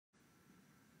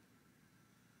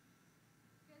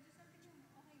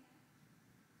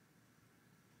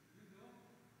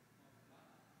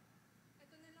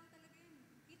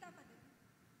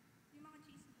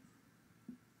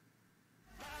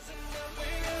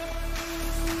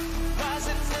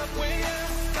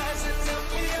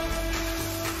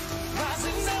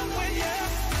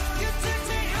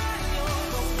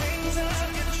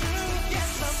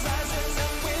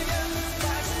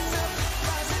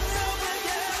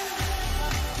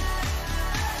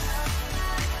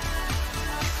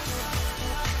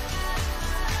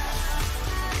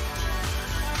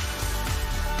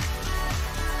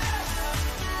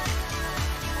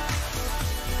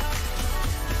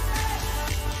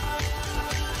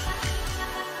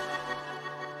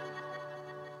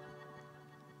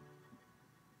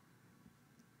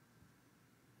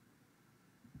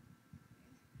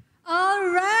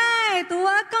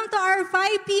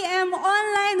5 p.m.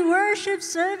 online worship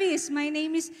service. My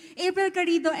name is April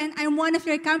Carrido and I'm one of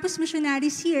your campus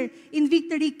missionaries here in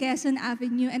Victory, Quezon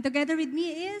Avenue. And together with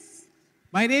me is...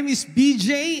 My name is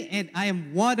BJ and I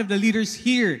am one of the leaders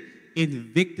here in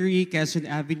Victory, Quezon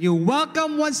Avenue.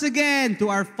 Welcome once again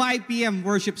to our 5 p.m.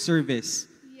 worship service.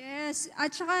 Yes,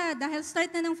 at saka dahil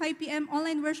start na ng 5 p.m.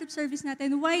 online worship service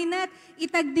natin, why not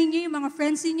itag din nyo yung mga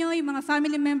friends niyo, yung mga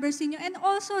family members niyo, and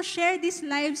also share this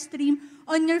live stream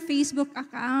on your Facebook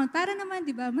account. Para naman,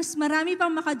 di ba, mas marami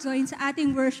pang maka-join sa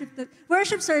ating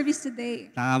worship service today.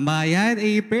 Tama yan,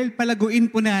 April. Palaguin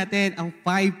po natin ang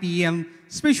 5 p.m.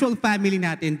 spiritual family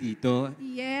natin dito.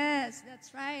 Yes,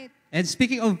 that's right. And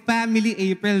speaking of family,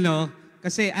 April, no?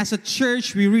 Kasi as a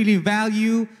church, we really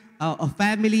value a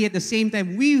family. At the same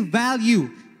time, we value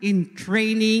in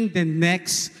training the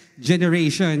next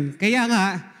generation. Kaya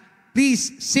nga,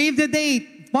 please save the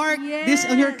date. Mark this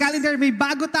on your calendar. May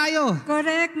bago tayo.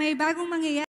 Correct. May bagong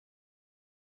mangyayari.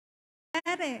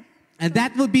 And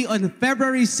that will be on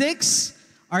February 6.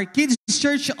 Our Kids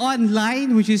Church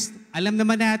Online, which is, alam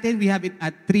naman natin, we have it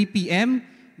at 3 p.m.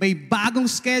 May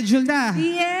bagong schedule na.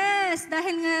 Yes,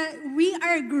 dahil nga we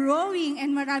are growing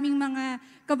and maraming mga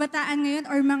kabataan ngayon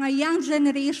or mga young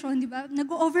generation, di ba?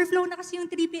 Nag-overflow na kasi yung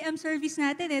 3 p.m. service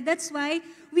natin eh. That's why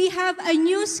we have a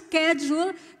new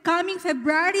schedule. Coming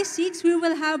February 6, we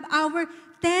will have our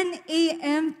 10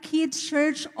 a.m. Kids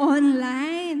Church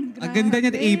Online. Grabe. Ang ganda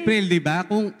niya, April, di ba?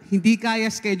 Kung hindi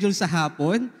kaya schedule sa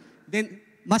hapon, then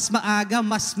mas maaga,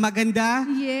 mas maganda.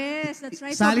 Yes, that's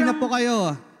right. Sali na po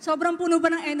kayo. Sobrang puno ba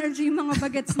ng energy yung mga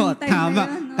bagets ng time tama. na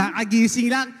yun? No? Kakagising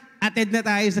lang, attend na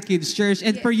tayo sa Kids Church.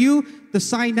 And for you to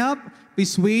sign up,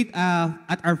 please wait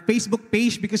at our Facebook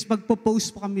page because magpo-post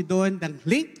po kami doon ng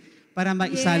link para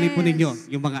maisali po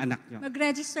ninyo yung mga anak nyo.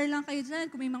 Mag-register lang kayo dyan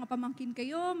kung may mga pamangkin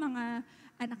kayo, mga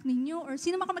anak ninyo, or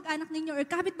sino mga kamag-anak ninyo, or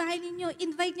kapitbahay ninyo,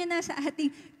 invite nyo na sa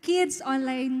ating Kids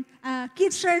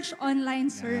Church Online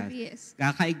service.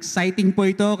 Kaka-exciting po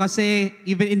ito kasi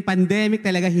even in pandemic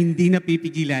talaga hindi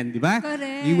napipigilan, di ba?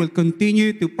 Correct. We will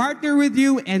continue to partner with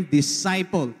you and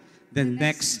disciple the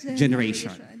next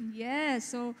generation. Yes,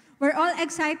 so we're all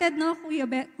excited, no, Kuya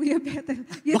Betel?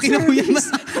 Okay na, Kuya.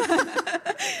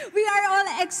 We are all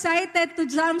excited to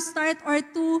jumpstart or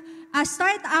to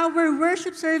start our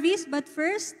worship service, but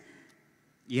first...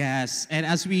 Yes, and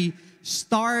as we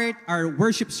start our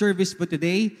worship service for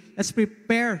today, let's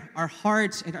prepare our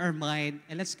hearts and our mind,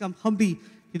 and let's come humbly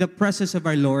to the presence of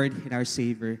our Lord and our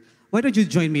Savior. Why don't you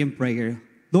join me in prayer?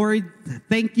 Lord,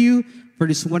 thank you for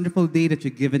this wonderful day that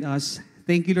you've given us.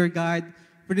 Thank you, Lord God,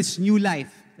 for this new life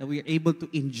that we are able to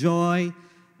enjoy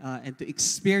and to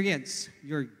experience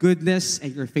your goodness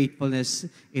and your faithfulness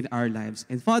in our lives.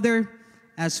 And Father,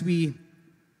 as we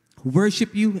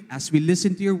worship you, as we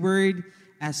listen to your word,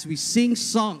 as we sing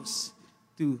songs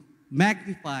to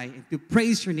magnify and to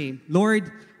praise your name,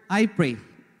 Lord, I pray,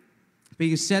 may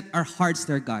you set our hearts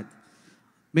there, God.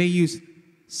 May you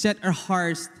set our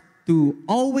hearts to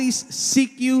always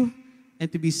seek you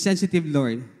and to be sensitive,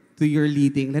 Lord, to your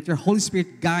leading. Let your Holy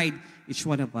Spirit guide each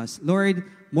one of us. Lord,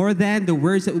 more than the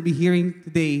words that we'll be hearing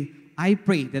today, I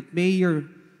pray that may you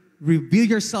reveal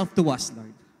yourself to us,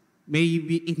 Lord. May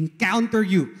we encounter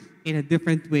you in a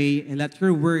different way and let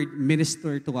your word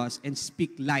minister to us and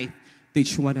speak life to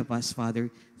each one of us, Father.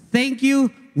 Thank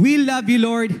you. We love you,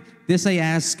 Lord. This I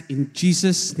ask in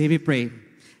Jesus' name we pray.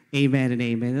 Amen and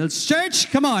amen. Let's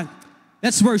church, come on.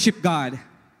 Let's worship God.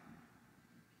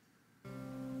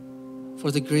 For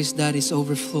the grace that is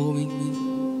overflowing me,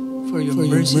 for your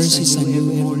mercies I knew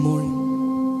every morning.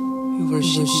 We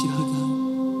worship you, God.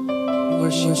 We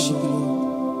worship you, Lord.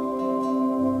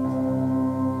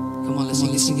 Come on, let's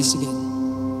sing this again.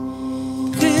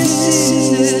 This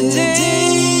is the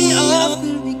day of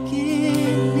the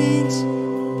beginnings.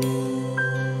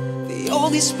 The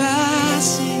old is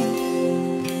passing.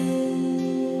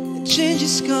 The change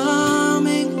is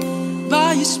coming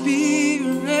by your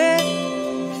Spirit.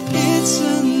 It's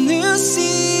a new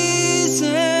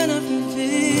season of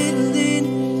fulfilling.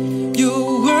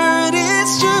 Your word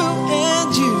is true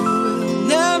and you will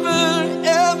never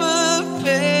ever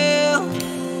fail.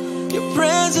 Your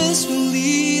presence will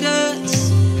lead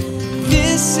us.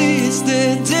 This is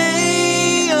the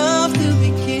day of the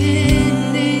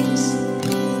beginnings.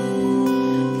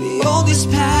 The old is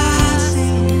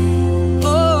passing.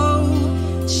 Oh,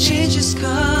 change is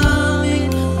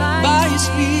coming by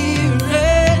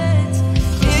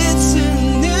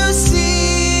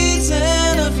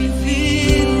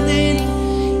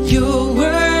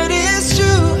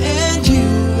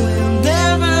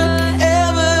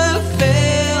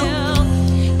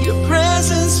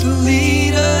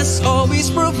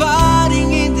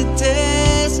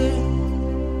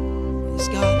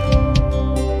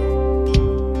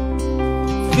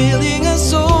filling our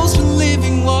souls with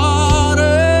living waters.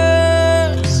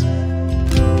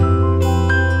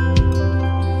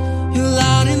 You're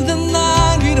light in the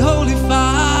night with holy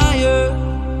fire.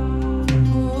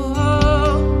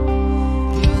 Oh,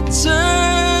 you're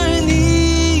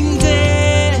turning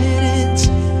dead ends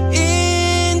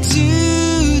into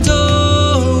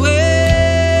doorways.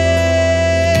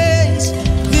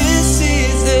 This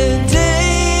is the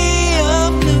day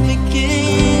of the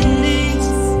beginnings.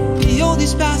 The old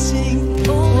is passing.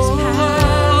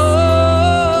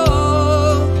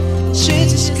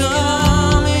 Change is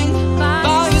coming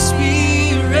by your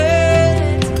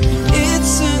spirit.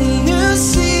 It's a new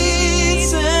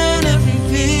season, every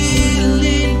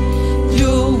feeling.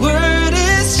 Your word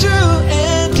is true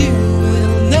and you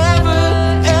will never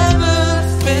ever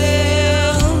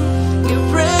fail. Your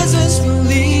presence will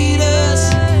lead us.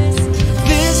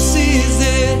 This is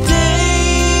the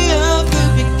day of the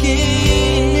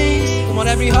beginnings. Come on,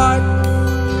 every heart.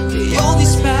 The old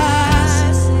is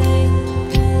passing.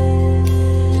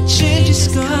 Change is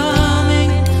coming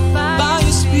by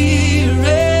your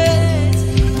spirit.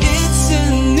 It's a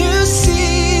new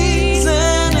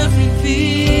season, every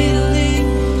feeling.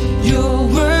 Your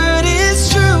word is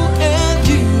true and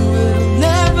you will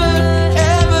never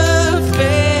ever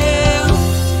fail.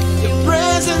 Your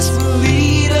presence will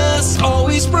lead us,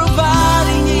 always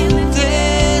providing in the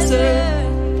desert.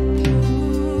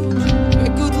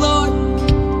 You're good, Lord.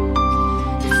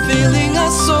 You're filling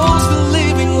our souls with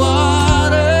living water.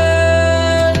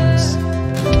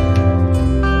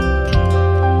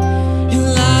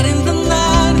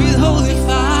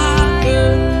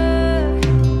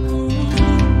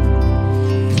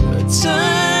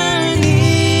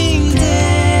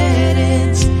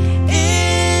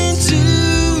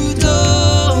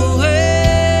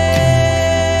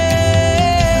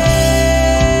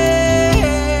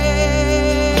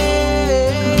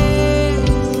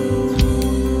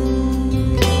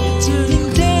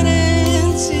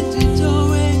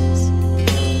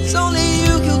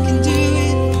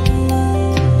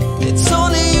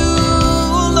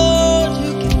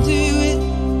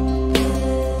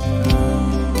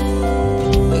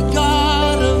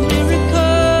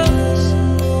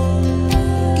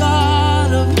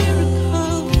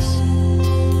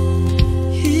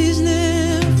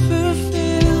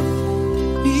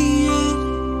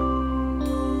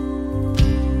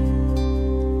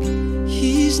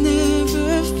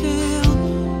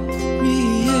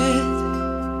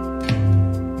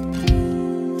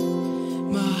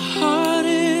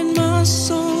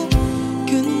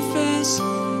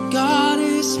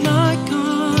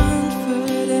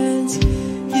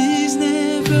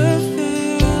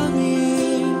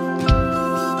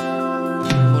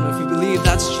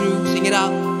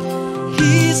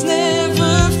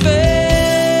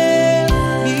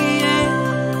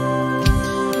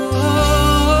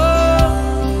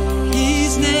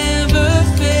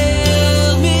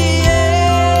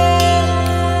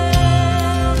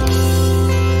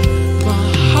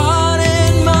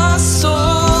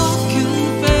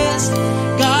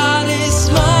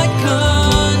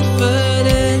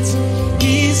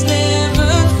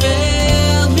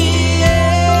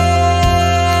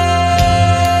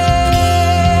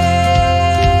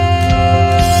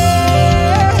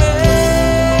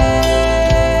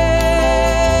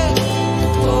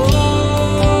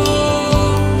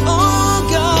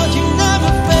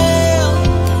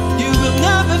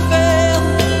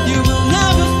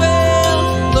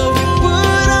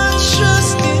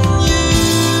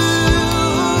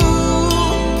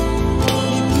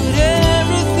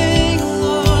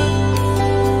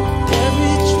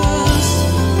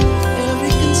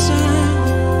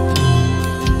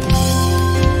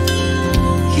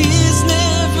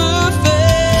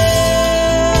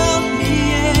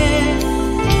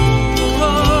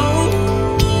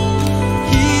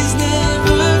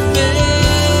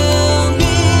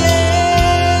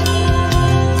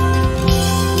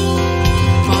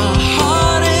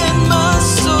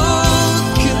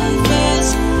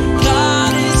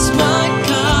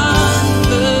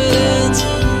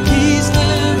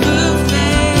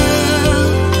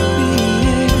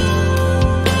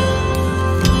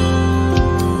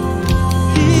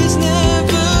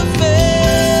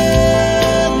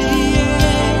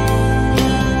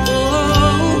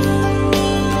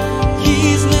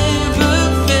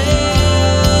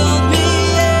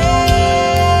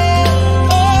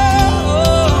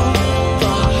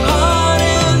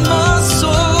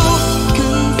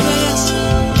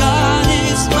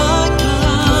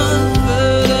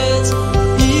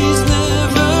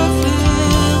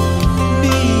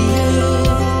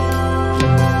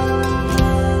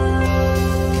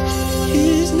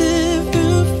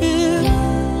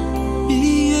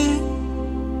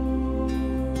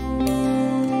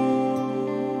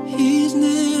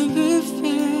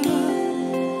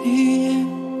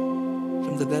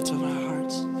 of our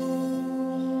hearts.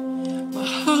 My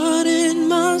heart and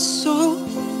my soul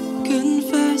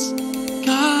confess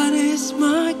God is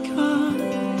my God.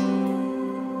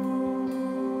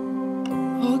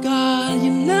 Oh God,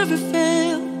 you never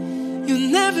fail,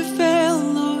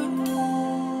 Lord.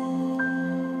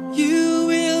 You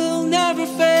will never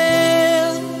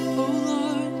fail, oh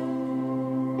Lord.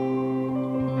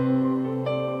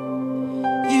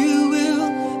 You will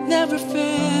never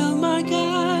fail, my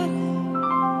God.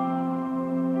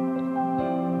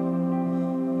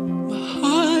 My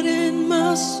heart and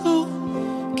my soul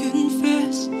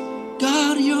confess,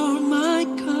 God, you're my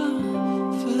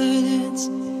confidence.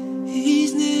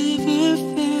 He's never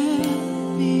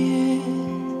failed me yet.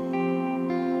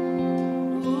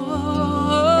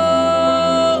 Oh,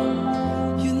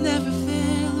 you never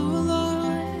fail, oh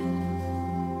Lord.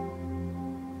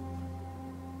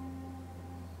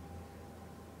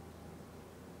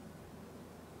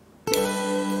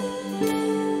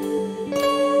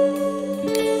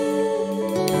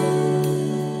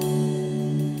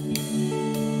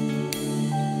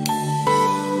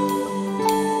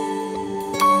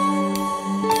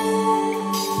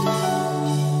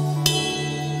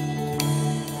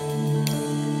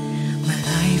 My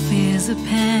life is a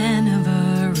pen of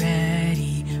a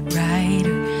ready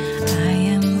writer. I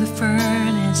am the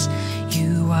furnace,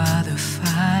 you are the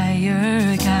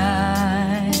fire,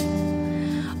 God.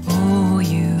 Oh,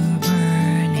 you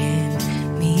burn in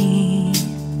me.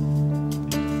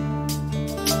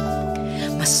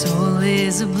 My soul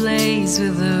is ablaze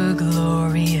with a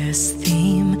glorious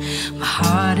theme. My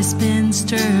heart has been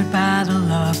stirred by the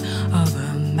love of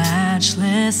a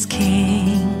matchless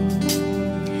King.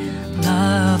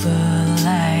 Love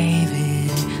alive in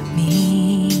me.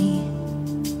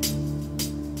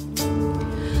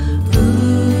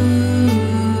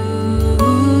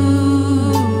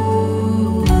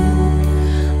 Ooh,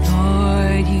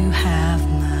 Lord, you have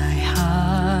my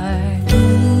heart.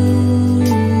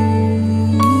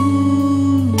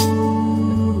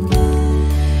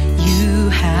 You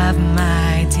have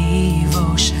my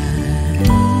devotion.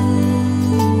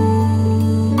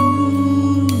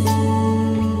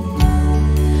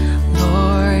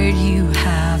 Lord, you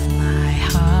have my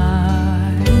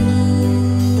heart.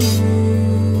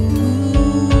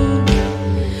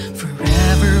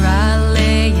 Forever I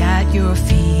lay at your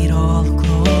feet all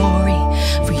glory,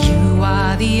 for you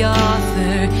are the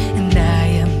author and I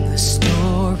am the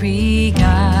story,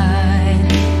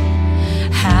 God.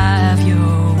 Have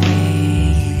your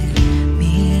way in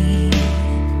me.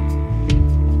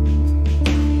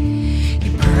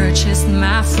 You purchased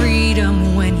my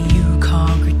freedom when you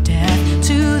conquered death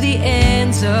to the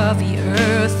ends of the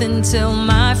earth until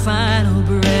my final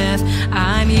breath.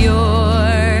 I'm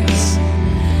yours,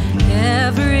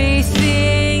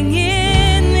 everything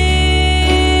in me.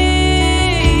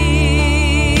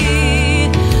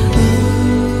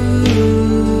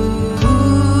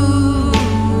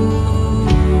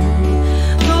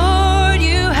 Lord,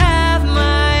 you have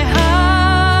my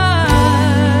heart.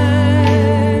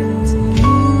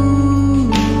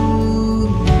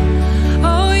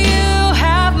 Oh, you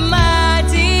have my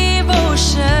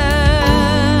devotion.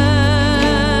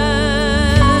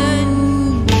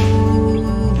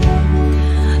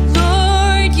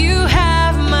 Lord, you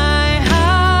have my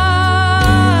heart.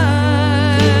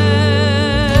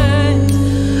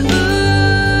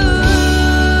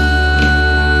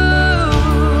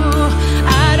 Ooh,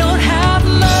 I don't have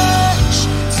much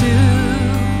to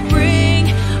bring,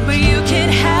 but you can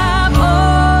have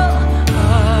all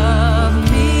of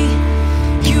me.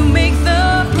 You make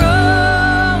the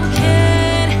broken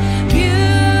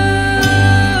beautiful.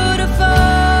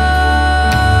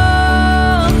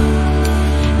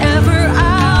 Ever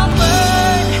I'll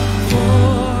burn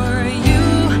for you.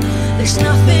 There's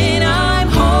nothing I'm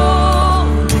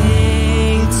holding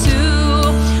to.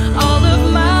 All of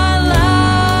my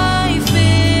life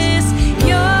is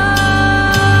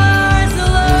yours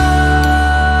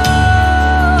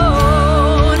alone.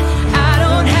 I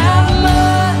don't have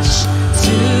much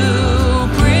to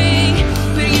bring,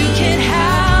 but you can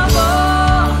have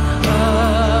all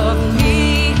of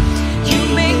me. You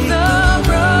make the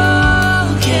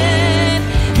broken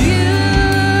beautiful.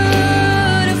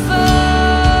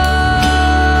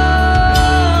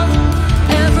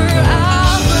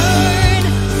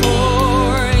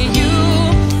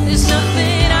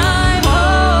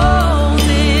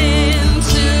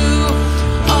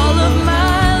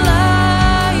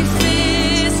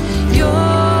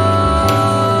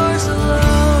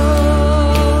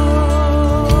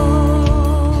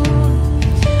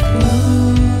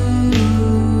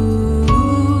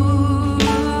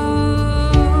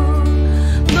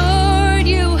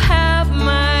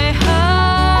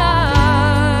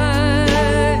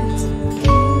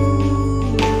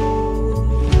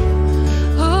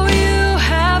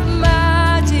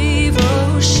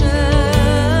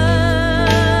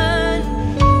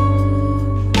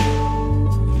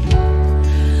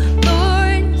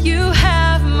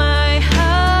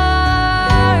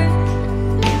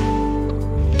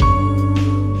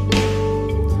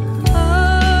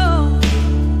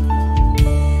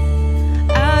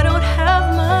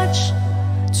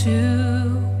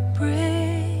 to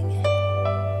bring,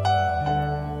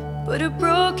 but a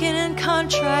broken and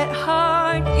contrite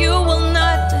heart you will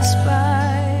not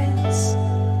despise.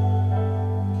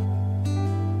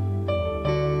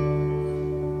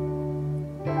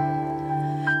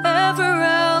 Ever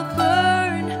I'll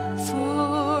burn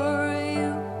for you.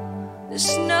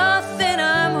 There's nothing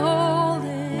I'm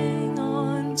holding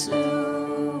on to.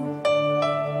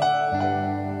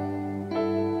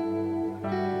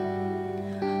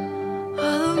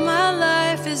 All of my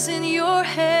life is in your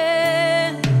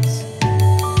hands.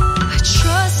 I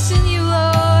trust in you,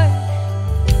 Lord.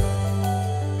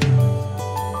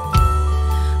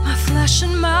 My flesh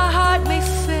and my heart may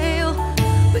fail,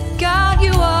 but God,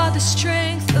 you are the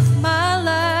strength of my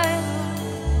life,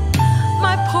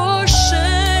 my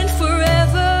portion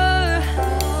forever.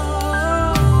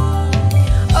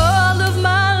 All of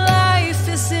my life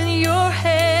is in your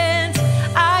hands.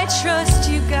 I trust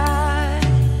you, God.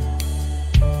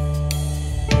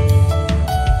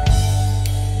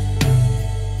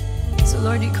 So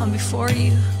Lord, we come before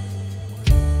you.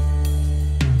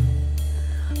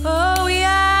 Oh, we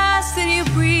ask that you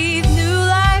breathe new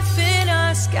life in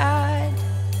us, God.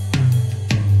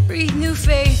 Breathe new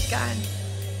faith, God.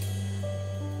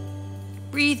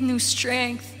 Breathe new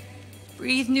strength.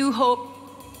 Breathe new hope.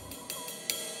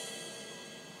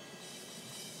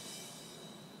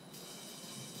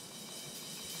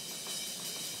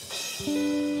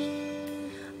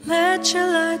 Let your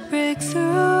light break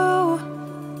through.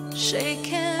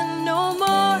 Shaken no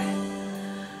more.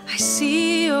 I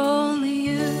see only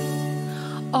you.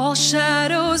 All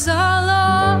shadows are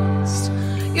lost.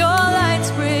 Your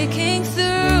light's breaking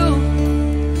through.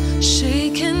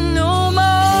 Shaken no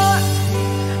more.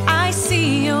 I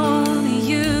see only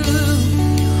you.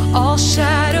 All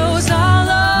shadows are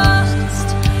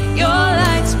lost. Your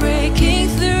light's breaking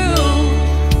through.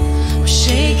 I'm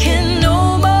shaken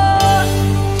no more.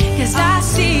 'Cause I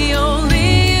see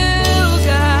only you,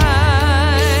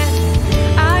 God.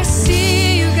 I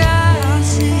see you, God.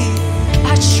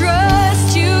 I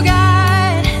trust you,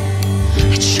 God.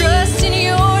 I trust in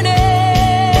your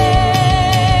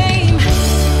name.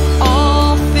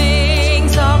 All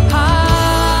things are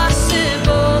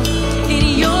possible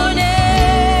in your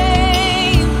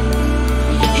name.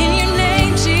 In your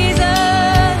name,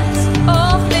 Jesus.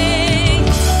 All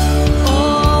things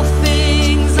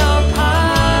are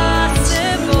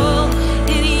possible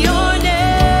in your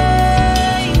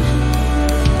name.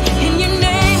 In your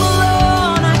name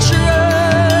alone, I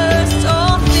trust.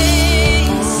 All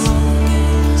things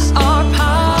are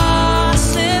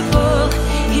possible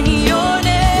in your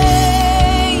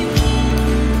name.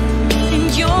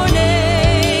 In your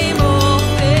name,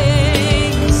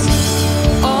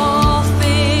 all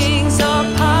things are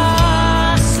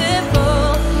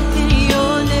possible in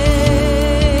your name.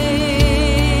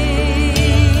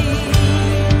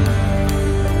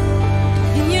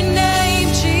 In your name,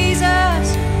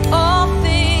 Jesus, all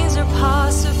things are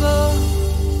possible.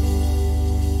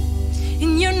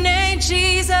 In your name,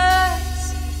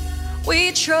 Jesus,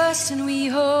 we trust and we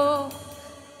hope.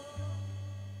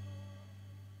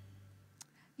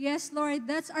 Yes, Lord,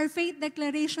 that's our faith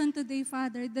declaration today,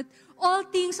 Father, that all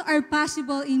things are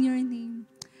possible in your name.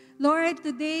 Lord,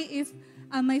 today, if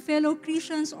my fellow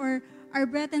Christians or our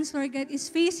brethren, Lord God, is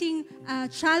facing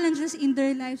challenges in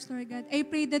their lives, Lord God, I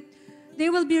pray that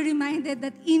they will be reminded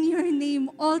that in your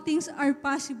name, all things are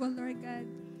possible, Lord God.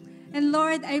 And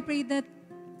Lord, I pray that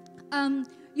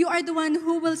you are the one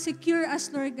who will secure us,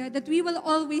 Lord God, that we will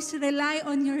always rely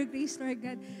on your grace, Lord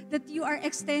God, that you are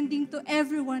extending to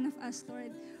every one of us, Lord.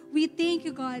 We thank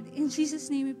you, God. In Jesus'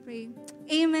 name we pray.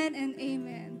 Amen and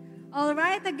amen. All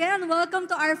right, again, welcome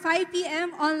to our 5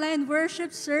 p.m. online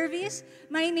worship service.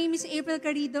 My name is April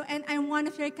Carrido, and I'm one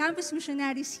of your campus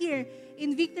missionaries here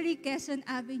in Victory, Quezon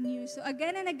Avenue. So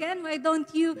again and again, why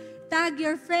don't you tag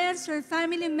your friends or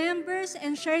family members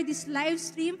and share this live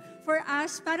stream for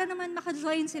us para naman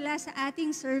maka-join sila sa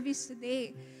ating service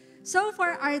today. So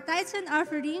for our tithes and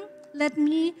offering, let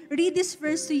me read this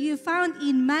verse to you found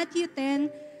in Matthew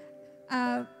 10,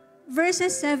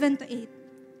 verses 7 to 8.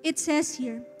 It says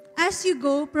here, "As you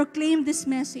go, proclaim this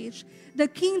message. The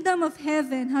kingdom of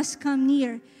heaven has come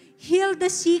near. Heal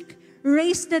the sick,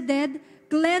 raise the dead,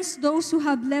 cleanse those who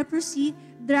have leprosy,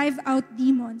 drive out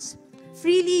demons.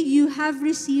 Freely you have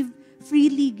received,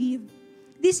 freely give."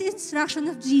 This instruction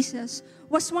of Jesus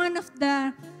was one of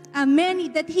the many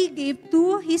that he gave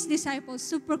to his disciples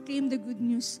to proclaim the good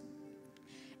news.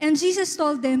 And Jesus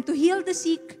told them to heal the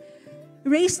sick,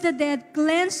 raise the dead,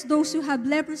 cleanse those who have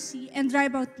leprosy, and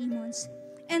drive out demons.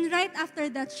 And right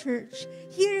after that church,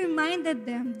 he reminded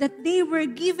them that they were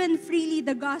given freely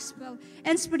the gospel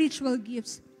and spiritual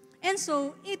gifts. And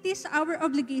so, it is our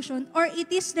obligation, or it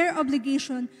is their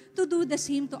obligation, to do the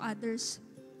same to others.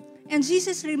 And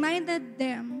Jesus reminded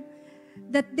them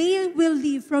that they will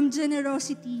live from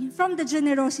the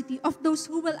generosity of those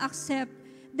who will accept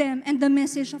them and the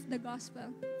message of the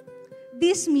gospel.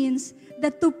 This means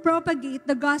that to propagate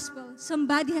the gospel,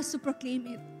 somebody has to proclaim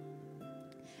it.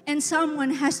 And someone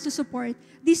has to support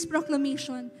this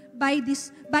proclamation by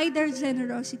their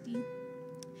generosity.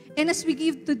 And as we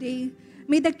give today,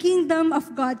 may the kingdom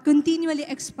of God continually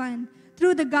expand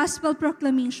through the gospel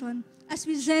proclamation as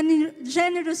we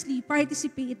generously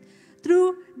participate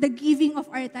through the giving of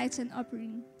our tithes and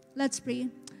offering. Let's pray.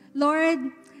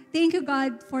 Lord, thank you,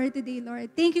 God, for today, Lord.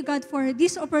 Thank you, God, for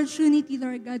this opportunity,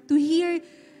 Lord God, to hear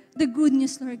the good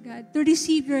news, Lord God, to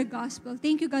receive your gospel.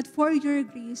 Thank you, God, for your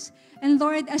grace. And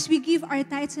Lord, as we give our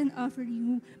tithes and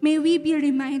offering, may we be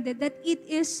reminded that it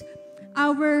is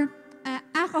our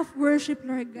act of worship,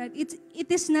 Lord God. It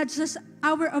is not just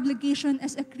our obligation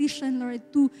as a Christian, Lord,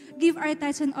 to give our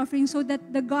tithes and offerings so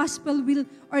that the gospel will,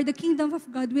 or the kingdom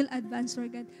of God will advance,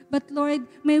 Lord God. But Lord,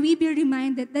 may we be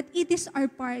reminded that it is our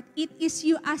part. It is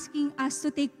you asking us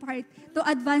to take part to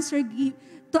advance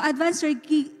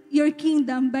your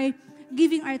kingdom by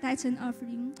giving our tithes and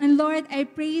offering. And Lord, I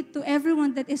pray to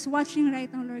everyone that is watching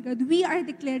right now, Lord God, we are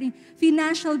declaring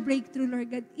financial breakthrough, Lord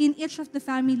God, in each of the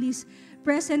families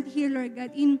present here, Lord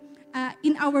God, in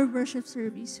our worship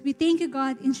service. We thank you,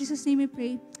 God. In Jesus' name we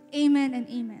pray. Amen and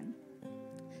amen.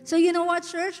 So you know what,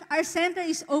 church? Our center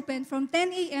is open from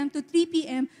 10 a.m. to 3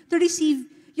 p.m. to receive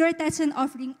your tithes and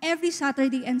offering every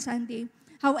Saturday and Sunday.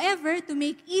 However, to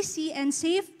make easy and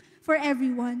safe for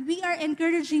everyone, we are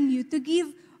encouraging you to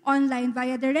give online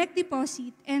via direct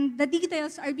deposit, and the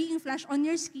details are being flashed on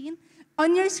your screen,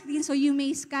 so you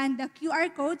may scan the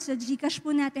QR code sa Gcash po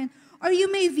natin, or you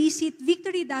may visit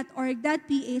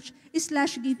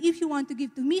victory.org.ph/give if you want to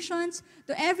give to missions,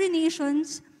 to every nation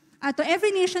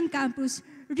campus,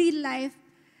 real life,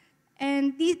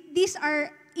 and these are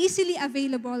easily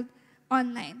available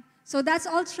online. So that's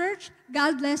all, church.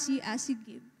 God bless you as you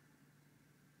give.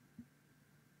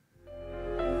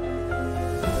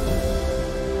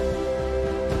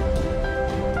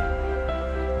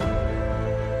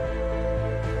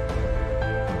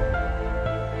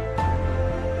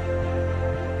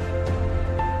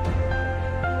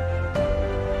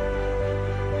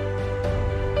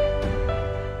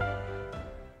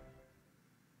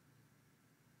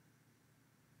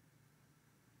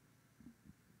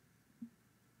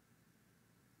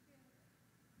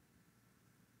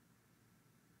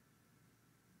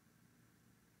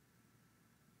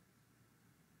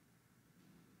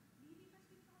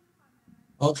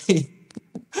 Okay.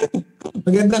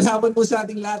 Magandang hapon po sa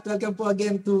ating lahat. Welcome po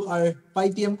again to our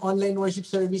 5 p.m. online worship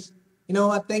service. You know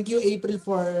what? Thank you, April,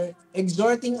 for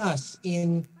exhorting us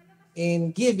in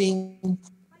giving.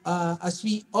 As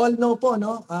we all know po,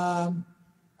 no?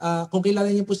 Kung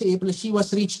kilala niyo po si April, she was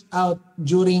reached out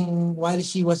while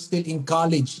she was still in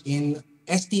college in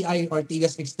STI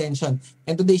Ortigas Extension.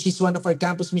 And today she's one of our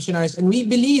campus missionaries. And we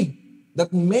believe that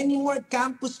many more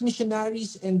campus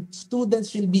missionaries and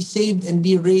students will be saved and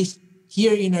be raised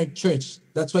here in our church.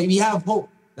 That's why we have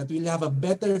hope that we'll have a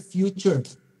better future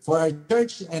for our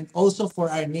church and also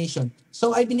for our nation.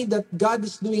 So I believe that God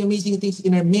is doing amazing things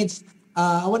in our midst.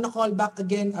 I want to call back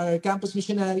again our campus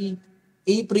missionary,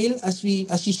 April, as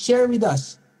she share with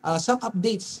us some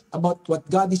updates about what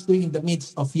God is doing in the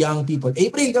midst of young people.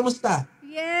 April, kamusta?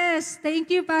 Yes, thank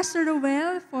you, Pastor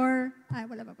Roel, for...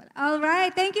 wala pa pala. All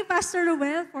right, thank you, Pastor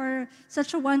Roel, for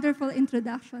such a wonderful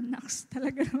introduction. Naks,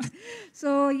 talaga naman.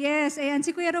 So, yes, ayan,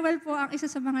 si Kuya Roel po ang isa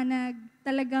sa mga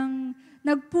talagang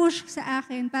nag-push sa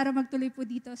akin para magtuloy po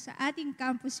dito sa ating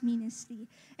campus ministry.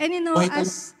 And you know, buhay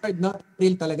Lord, not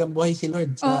real, talagang buhay si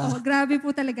Lord. Oo, grabe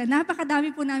po talaga.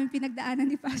 Napakadami po namin pinagdaanan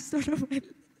ni Pastor Roel.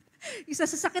 Isa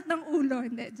sa sakit ng ulo.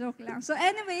 Hindi, joke lang. So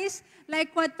anyways,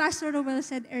 like what Pastor Roel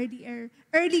said earlier,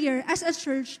 as a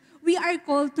church, we are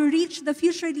called to reach the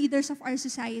future leaders of our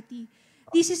society.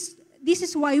 This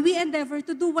is why we endeavor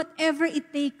to do whatever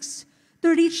it takes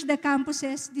to reach the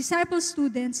campuses, disciple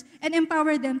students, and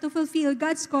empower them to fulfill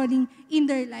God's calling in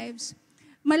their lives.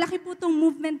 Malaki po itong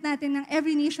movement natin ng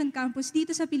Every Nation Campus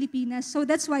dito sa Pilipinas. So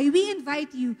that's why we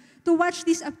invite you to watch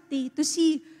this update to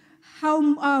see how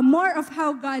more of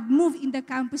how God moved in the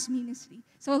campus ministry.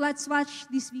 So let's watch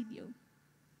this video.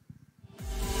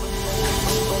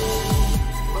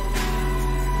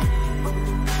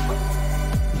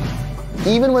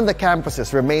 Even when the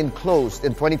campuses remained closed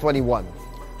in 2021,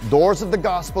 doors of the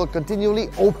gospel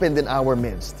continually opened in our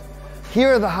midst. Here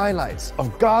are the highlights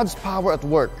of God's power at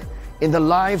work in the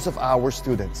lives of our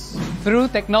students. Through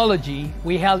technology,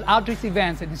 we held outreach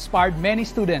events that inspired many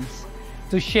students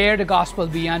to share the gospel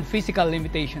beyond physical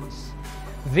limitations.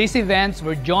 These events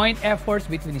were joint efforts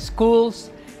between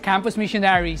schools, campus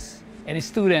missionaries, and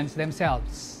students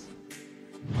themselves.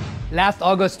 Last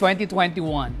August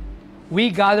 2021,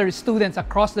 we gathered students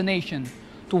across the nation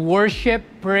to worship,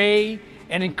 pray,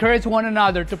 and encourage one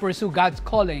another to pursue God's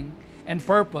calling and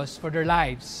purpose for their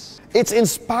lives. It's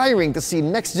inspiring to see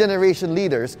next-generation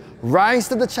leaders rise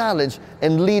to the challenge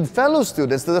and lead fellow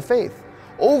students to the faith.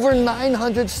 Over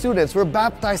 900 students were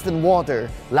baptized in water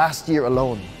last year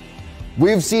alone.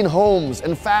 We've seen homes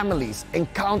and families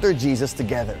encounter Jesus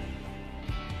together.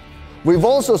 We've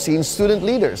also seen student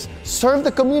leaders serve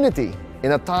the community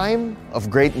in a time of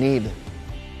great need.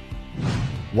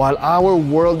 While our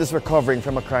world is recovering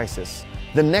from a crisis,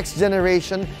 the next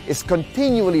generation is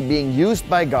continually being used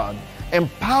by God,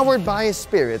 empowered by His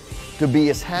Spirit to be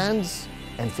His hands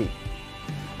and feet.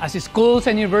 As schools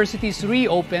and universities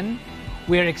reopen,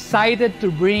 we are excited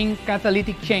to bring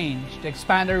catalytic change to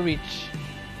expand our reach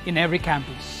in every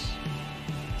campus.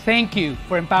 Thank you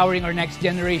for empowering our next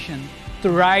generation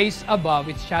to rise above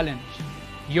its challenge.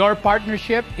 Your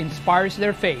partnership inspires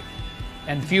their faith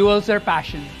and fuels their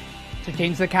passion to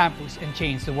change the campus and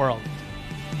change the world.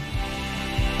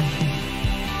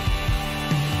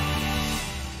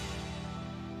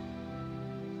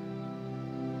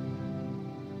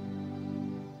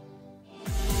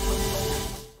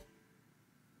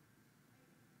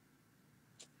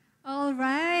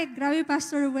 Alright, grabe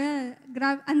Pastor Roel.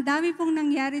 Ang dami pong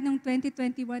nangyari noong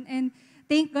 2021 and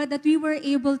thank God that we were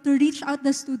able to reach out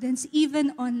the students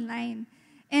even online.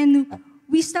 And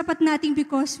we stop at nothing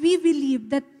because we believe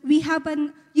that we have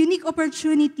an unique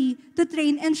opportunity to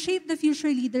train and shape the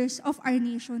future leaders of our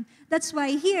nation. That's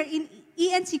why here in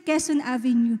ENC Quezon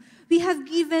Avenue, we have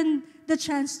given the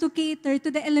chance to cater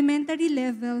to the elementary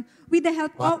level with the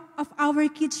help of our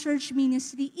Kids Church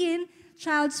Ministry in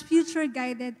Child's Future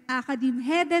Guided Academy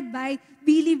headed by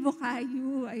Billy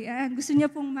Bukayo. Ayan, gusto niya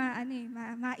pong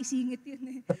maisingit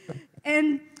yun eh.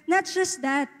 And not just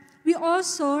that, we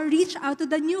also reach out to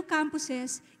the new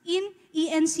campuses in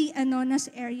ENC Anonas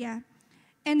area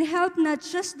and help not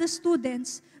just the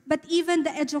students, but even the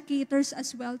educators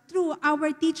as well through our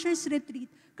teachers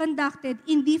retreat conducted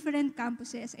in different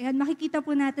campuses. Ayan, makikita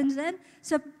po natin dyan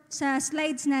sa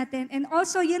slides natin. And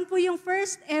also, yan po yung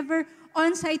first ever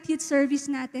on-site youth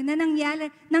service natin na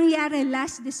nangyari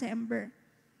last December.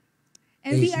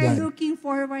 And we are looking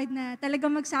forward na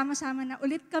talagang magsama-sama na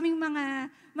ulit kaming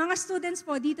mga students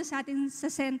po dito sa atin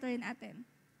sa center natin.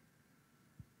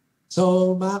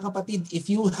 So mga kapatid,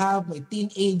 if you have a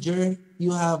teenager,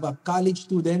 you have a college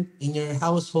student in your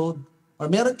household, or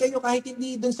meron kayo kahit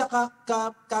hindi dun sa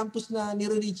campus na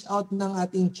nire-reach out ng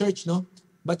ating church, no?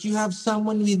 But you have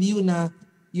someone with you na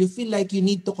you feel like you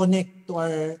need to connect to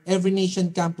our Every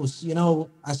Nation campus. You know,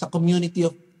 as a community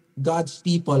of God's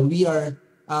people, we are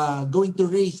going to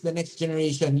raise the next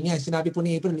generation. Yan, sinabi po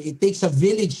ni April, it takes a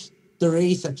village to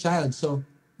raise a child. So,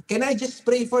 can I just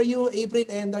pray for you, April,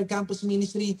 and our campus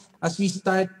ministry as we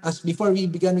start, before we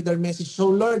begin with our message. So,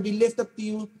 Lord, we lift up to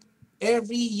you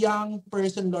every young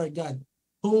person, Lord God,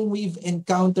 whom we've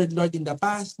encountered, Lord, in the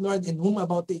past, Lord, and whom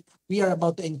we are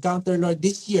about to encounter, Lord,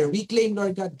 this year. We claim,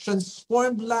 Lord God,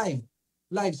 transformed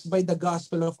lives by the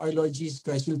gospel of our Lord Jesus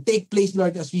Christ will take place,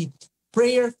 Lord, as we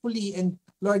prayerfully and,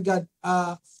 Lord God,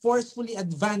 forcefully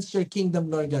advance your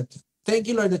kingdom, Lord God. Thank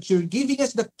you, Lord, that you're giving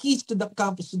us the keys to the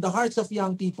campus, to the hearts of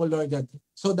young people, Lord God,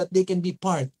 so that they can be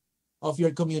part of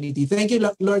your community. Thank you,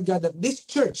 Lord God, that this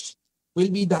church will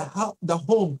be the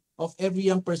home of every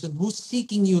young person who's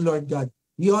seeking you, Lord God.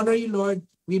 We honor you, Lord.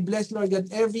 We bless, Lord God,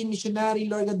 every missionary,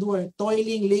 Lord God, who are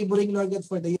toiling, laboring, Lord God,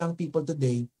 for the young people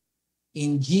today.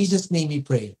 In Jesus' name we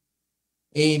pray.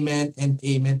 Amen and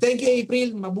amen. Thank you,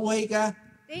 April. Mabuhay ka.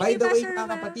 By the way, mga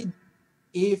kapatid,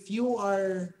 if you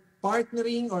are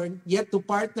partnering or yet to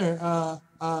partner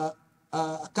a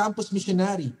campus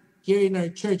missionary here in our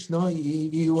church, no,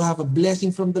 you have a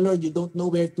blessing from the Lord. You don't know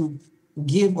where to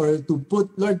give or to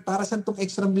put. Lord, para saan tong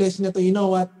extra blessing na to? You know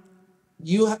what?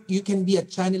 You can be a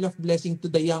channel of blessing to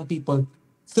the young people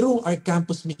through our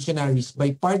campus missionaries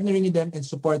by partnering with them and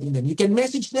supporting them. You can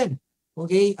message them,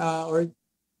 okay? Or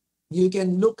you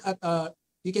can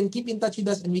you can keep in touch with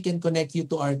us and we can connect you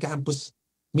to our campus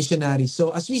missionaries.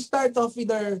 So as we start off with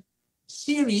our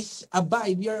series,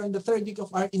 Abide, we are on the third week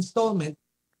of our installment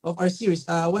of our series.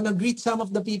 I want to greet some of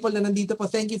the people na nandito po.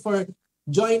 Thank you for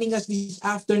joining us this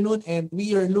afternoon and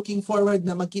we are looking forward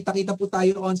na magkita-kita po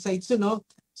tayo on-site soon, no?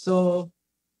 So,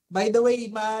 by the way,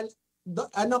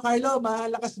 Carlo,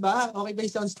 malakas ba? Okay ba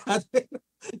yung sounds natin?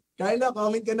 Carlo,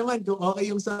 comment ka naman kung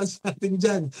okay yung sounds natin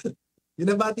dyan.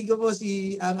 Binabati ko po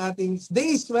ang ating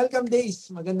Days. Welcome, Days.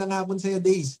 Magandang hapon sa'yo,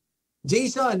 Days.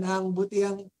 Jason, ang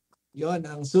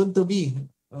soon to be.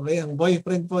 Okay, ang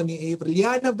boyfriend po ni April.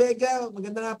 Liana Vega,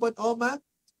 magandang hapon. Oma,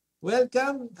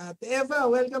 welcome. At Eva,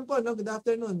 welcome po. No? Good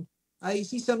afternoon. I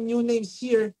see some new names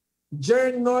here.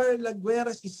 Jernor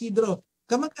Lagueras Isidro.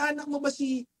 Kamag-anak mo ba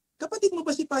kapatid mo ba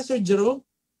si Pastor Jerome?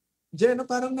 Jerno,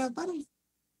 parang.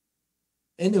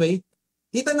 Anyway,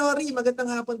 Tita Nori, magandang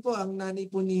hapon po. Ang nanay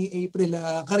po ni April.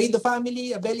 Carido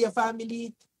family, Abelia family,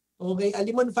 okay,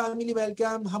 Alimon family,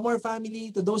 welcome. Hamor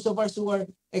family, to those of us who are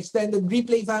extended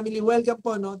replay family, welcome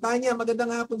po. No? Tanya,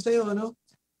 magandang hapon sa iyo. No?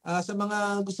 Sa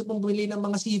mga gusto pong bumili ng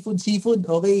mga seafood,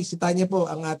 okay, si Tanya po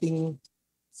ang ating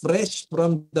fresh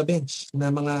from the bench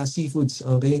na mga seafoods,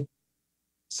 okay.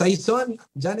 Saison,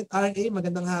 Janet R.A.,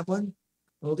 magandang hapon.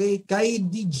 Okay, Kai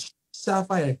Dij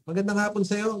Sapphire, magandang hapon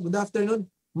sa iyo. Good afternoon.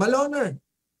 Maloner,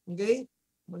 okay?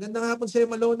 Magandang hapon sa iyo,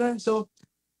 Maloner. So,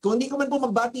 kung hindi ko man po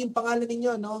magbati yung pangalan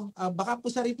ninyo, no? Baka po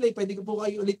sa replay, pwede ko po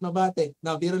kayo ulit mabati.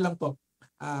 No, biro lang po.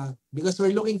 Because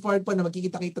we're looking forward po na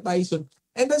magkikita-kita tayo soon.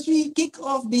 And as we kick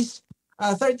off this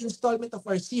third installment of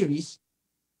our series,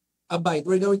 Abide,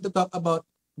 we're going to talk about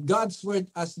God's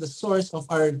Word as the source of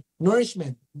our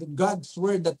nourishment. God's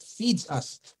Word that feeds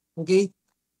us. Okay?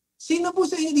 Sino po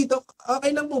sa inyo dito,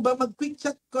 okay lang po ba mag-quick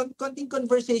chat, konting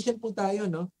conversation po tayo,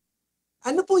 no?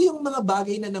 Ano po yung mga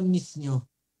bagay na na-miss nyo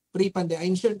pre-pandemic?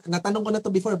 I'm sure, natanong ko na to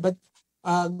before, but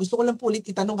gusto ko lang po ulit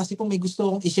itanong kasi po may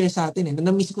gusto kong i-share sa atin.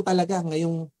 Na-miss ko talaga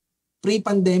ngayong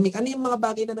pre-pandemic. Ano yung mga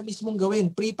bagay na na-miss mong gawin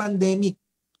pre-pandemic?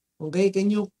 Okay, can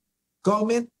you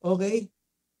comment? Okay?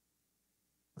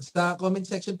 Sa comment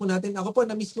section po natin. Ako po,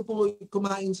 na-miss ko po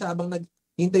kumain habang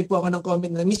naghintay po ako ng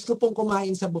comment. Na-miss ko pong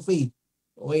kumain sa buffet.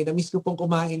 Okay, na-miss ko pong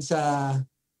kumain sa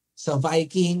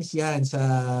Vikings, yan,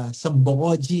 sa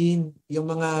Bongojin, yung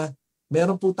mga,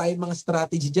 meron po tayong mga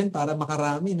strategy dyan para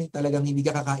makarami, talagang hindi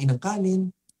ka kakain ng kanin.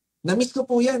 Na-miss ko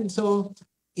po yan. So,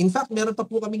 in fact, meron pa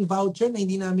po kaming voucher na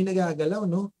hindi namin nagagalaw,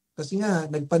 no? Kasi nga,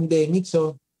 nag-pandemic.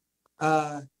 So,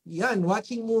 yan,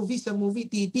 watching movies sa movie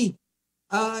TP.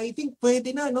 I think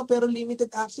pwede na, no? Pero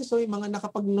limited access, so yung mga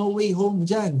nakapag no way home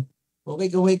dyan. Okay,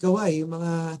 kaway-kaway. Yung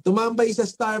mga tumambay sa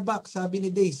Starbucks, sabi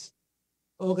ni Days.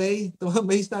 Okay,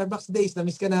 tumambay Starbucks, Days.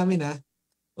 Na-miss ka namin, ha?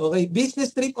 Okay,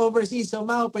 business trip overseas. So,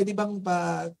 Mao, pwede bang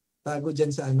patago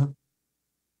dyan sa ano?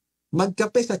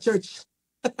 Magkape sa church.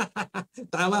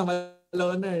 Tama,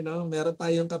 Maloner, no? Meron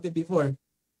tayong kape before.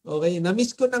 Okay,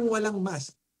 na-miss ko nang walang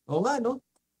mask. O nga, no?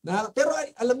 Pero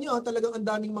alam niyo, talagang ang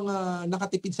daming mga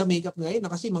nakatipid sa makeup ngayon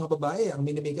kasi mga babae, ang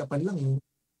mini-makeupan lang yung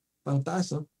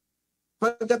pangtaas. No?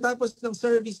 Pagkatapos ng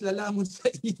service, lalamon sa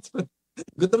ito.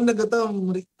 Gutom na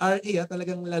gutom, RA,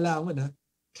 talagang lalamon. Ha?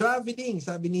 Traveling,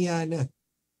 sabi ni Yana.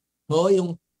 Oo, yung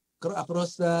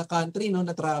across the country, no,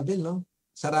 na travel, no?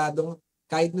 Sarado.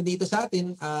 Kahit na dito sa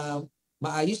atin,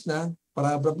 maayos na,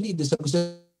 probably, doon sa gusto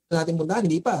natin puntahan,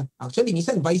 hindi pa. Actually,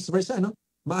 minsan, vice versa, no?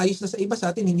 Maayos na sa iba,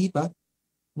 sa atin, hindi pa.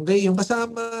 Okay, yung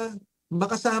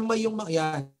makasama yung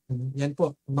yan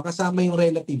po, makasama yung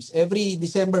relatives. Every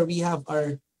December we have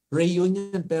our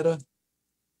reunion pero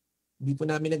hindi po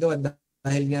namin nagawa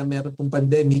dahil nga meron pong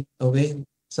pandemic. Okay,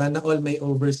 sana all may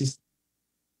overseas.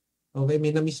 Okay,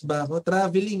 may na-miss ba ako?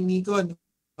 Traveling, Nikon.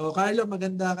 O, Carlo,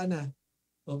 maganda ka na.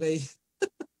 Okay.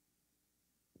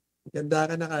 Maganda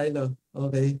ka na, Carlo.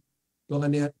 Okay. Kung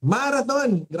ano yan.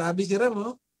 Marathon! Grabe si Ram,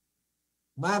 oh.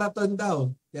 Marathon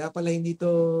daw. Kaya pala hindi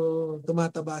to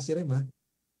tumataba si Rem, ha?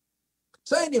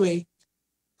 So anyway,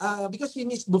 because we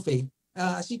missed buffet,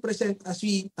 as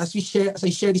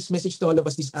I share this message to all of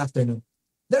us this afternoon,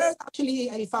 there are actually,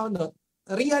 I found out,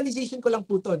 realization ko lang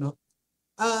po to, no?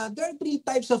 There are 3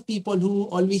 types of people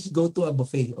who always go to a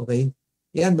buffet, okay?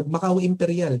 Yan, Macau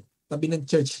Imperial, tabi ng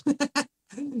church.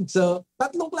 So,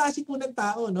 3 klase po ng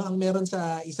tao, no, ang meron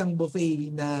sa isang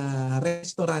buffet na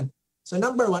restaurant. So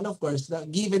number 1, of course,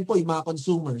 given po yung mga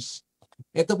consumers.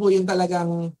 Ito po yung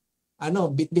talagang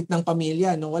bit-bit ng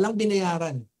pamilya, no, walang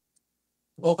binayaran.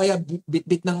 O kaya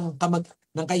bit-bit ng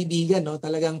kaibigan, no,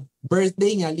 talagang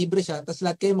birthday niya, libre siya, tapos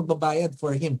lahat kayo magbabayad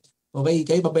for him. Okay,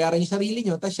 kayo babayaran yung sarili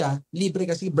niyo, tapos siya libre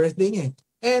kasi birthday niya.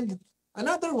 And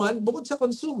another one, bukod sa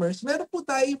consumers, meron po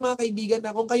tayo mga kaibigan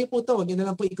na kung kayo po to, yun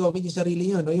na lang po i-comment yung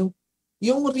sarili niyo, no,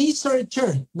 yung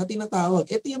researcher na tinatawag.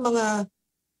 Ito yung mga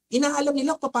inaalam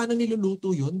nila kung paano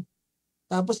niluluto yun.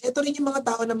 Tapos ito rin yung mga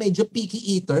tao na medyo picky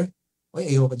eater.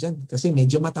 Oy, ayoko dyan. Kasi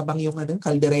medyo matabang yung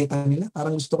kaldereta nila.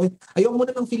 Parang gusto ko, ayoko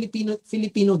muna ng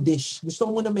Filipino dish. Gusto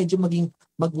ko muna medyo maging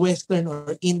mag-Western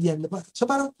or Indian. So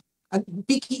parang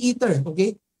picky eater,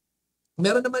 okay?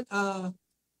 Meron naman,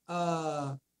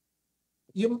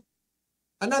 yung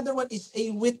another one is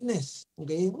a witness.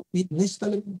 Okay? Witness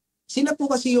talaga. Sino po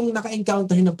kasi yung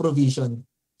naka-encounter ng provision?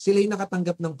 Sila yung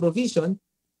nakatanggap ng provision.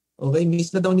 Okay?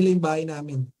 Miss na daw nila yung bahay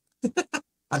namin.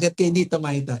 Akit kayo dito,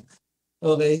 Maita.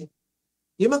 Okay?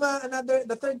 Yung mga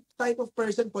the third type of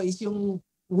person po is yung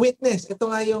witness.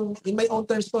 Ito nga yung, in my own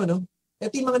terms po, no?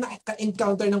 Ito yung mga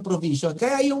naka-encounter ng provision.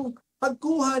 Kaya yung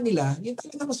pagkuha nila, yung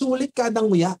talagang sulit kadang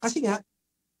muya. Kasi nga,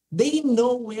 they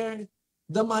know where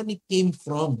the money came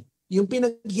from. Yung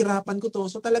pinaghirapan ko to,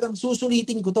 so talagang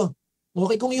susulitin ko to.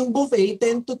 Okay, kung yung buffet,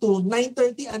 10 to 2,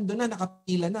 9:30, ando na,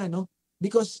 nakapila na, no?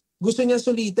 Because gusto niya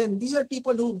sulitin. These are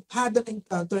people who had an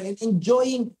encounter and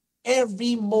enjoying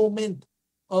every moment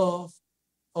of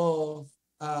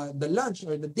the lunch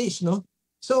or the dish, no?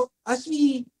 So, as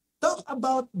we talk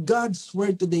about God's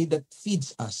word today that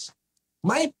feeds us,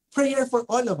 my prayer for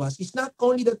all of us is not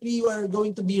only that we are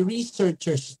going to be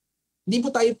researchers. Hindi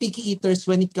po tayo picky eaters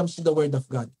when it comes to the word of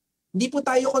God. Hindi po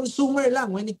tayo consumer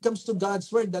lang when it comes to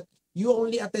God's word that you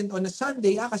only attend on a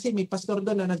Sunday, kasi may pastor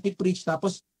doon na nagpipreach,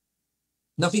 tapos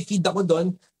nafe-feed ako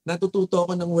doon, natututo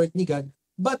ako ng word ni God.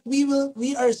 But we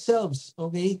ourselves,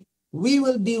 okay, we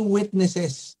will be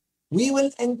witnesses. We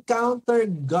will encounter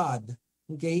God,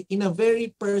 okay, in a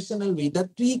very personal way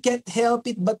that we can't help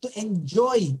it but to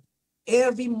enjoy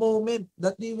every moment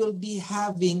that we will be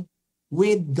having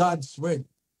with God's word.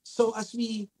 So as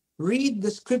we read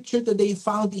the scripture today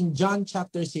found in John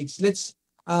chapter 6, let's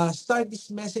start this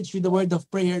message with the word of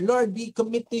prayer. Lord, we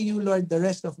commit to you, Lord, the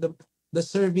rest of the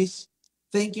service.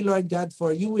 Thank you, Lord God,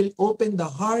 for you will open the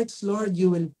hearts, Lord.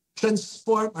 You will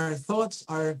transform our thoughts,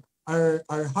 our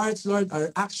hearts, Lord,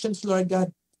 our actions, Lord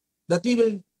God, that we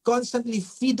will constantly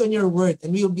feed on your word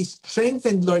and we will be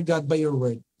strengthened, Lord God, by your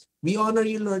word. We honor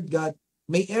you, Lord God.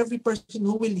 May every person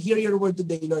who will hear your word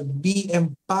today, Lord, be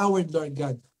empowered, Lord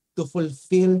God, to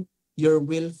fulfill your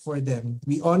will for them.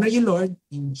 We honor you, Lord,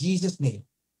 in Jesus' name.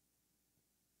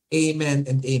 Amen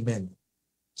and amen.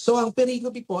 So ang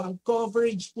pericope po, ang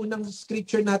coverage po ng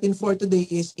scripture natin for today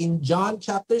is in John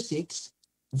chapter 6,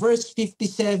 verse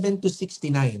 57 to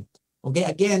 69. Okay,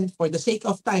 again, for the sake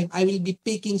of time, I will be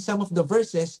picking some of the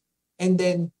verses and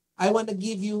then I want to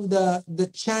give you the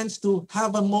chance to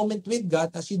have a moment with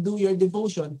God as you do your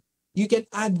devotion. You can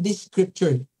add this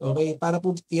scripture, okay, para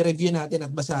po i-review natin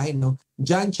at basahin, no?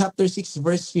 John chapter 6,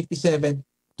 verse 57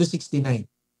 to 69.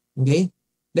 Okay?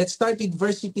 Let's start with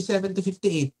verse 57 to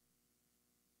 58.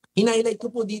 Hinighlight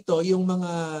ko po dito yung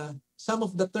some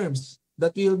of the terms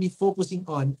that we will be focusing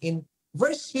on. In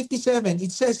verse 57,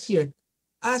 it says here,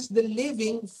 as the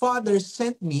living Father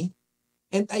sent me,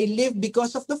 and I live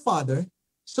because of the Father,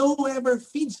 so whoever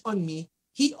feeds on me,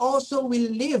 he also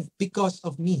will live because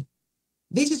of me.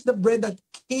 This is the bread that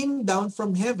came down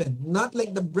from heaven, not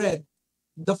like the bread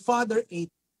the Father ate,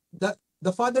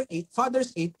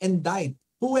 fathers ate and died.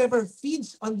 Whoever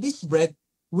feeds on this bread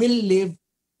will live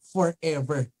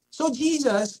forever. So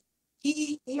Jesus,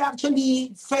 he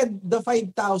actually fed the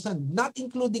 5,000, not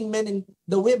including men and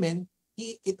the women.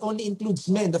 It only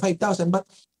includes men, the 5,000. But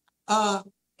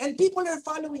and people are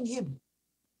following him.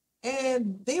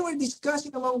 And they were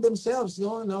discussing among themselves,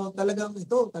 talagang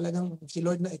si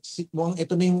Lord na,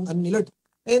 ito na yung ni Lord.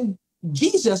 And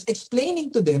Jesus explaining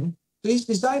to them, to his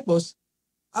disciples,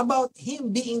 about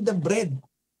him being the bread,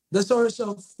 the source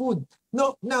of food.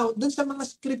 No, now, dun sa mga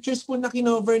scriptures po na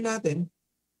kinover natin,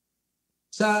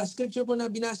 sa scripture po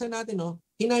na binasa natin,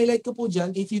 hinighlight ko po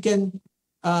dyan, if you can,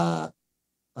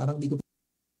 parang di ko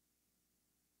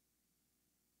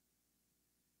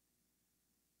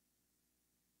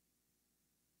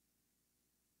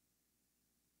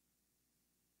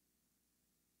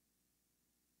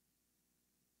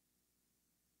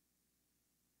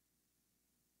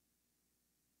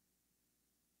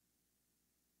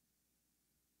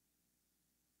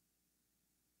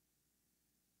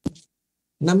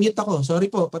na-mute ako. Sorry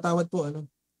po, patawad po.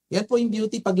 Yan po yung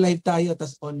beauty pag live tayo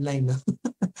tas online na.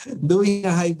 Doing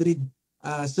a hybrid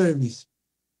service.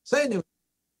 So anyway,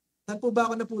 saan po ba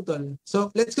ako naputol? So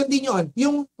let's continue on.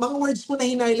 Yung mga words po na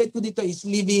hinighlight ko dito is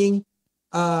living,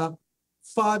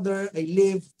 Father, I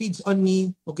live, feeds on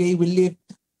me, okay, will live.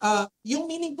 Yung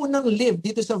meaning po ng live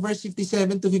dito sa verse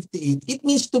 57 to 58, it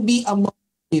means to be among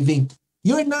living.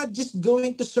 You're not just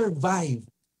going to survive.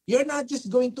 You're not just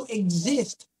going to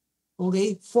exist.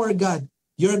 Okay, for God,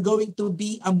 you're going to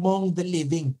be among the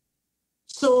living.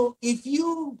 So if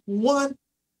you want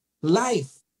life,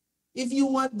 if you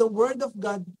want the word of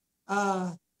God,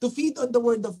 to feed on the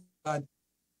word of God,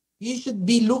 you should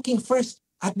be looking first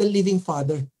at the living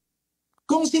Father.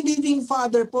 Kung si living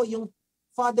Father po, yung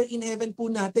Father in heaven po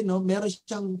natin, no, meron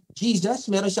siyang Jesus,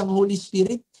 meron siyang Holy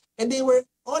Spirit, and they were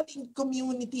all in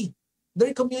community.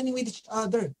 They're communing with each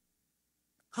other.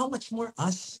 How much more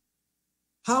us?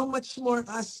 How much more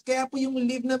us? Kaya po yung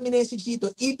live na message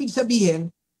dito, ibig sabihin,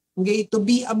 okay, to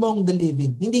be among the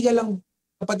living. Hindi ka lang,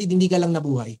 kapatid, hindi ka lang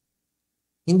nabuhay.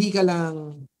 Hindi ka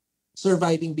lang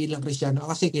surviving bilang Kristiyano.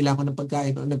 Kasi kailangan ko ng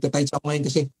pagkain. Nagtatithe ako ngayon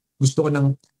kasi gusto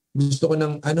ko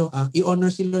ng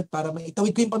i-honor si Lord para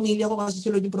maitawid ko yung pamilya ko kasi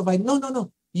si Lord yung provide. No.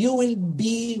 You will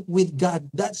be with God.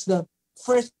 That's the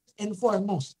first and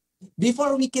foremost.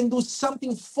 Before we can do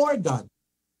something for God,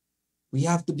 we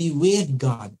have to be with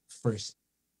God first.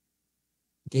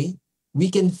 Okay? We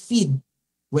can feed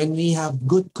when we have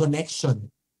good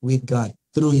connection with God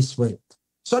through His Word.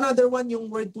 So another one, yung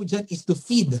word po dyan is to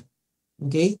feed.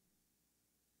 Okay?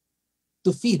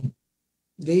 To feed.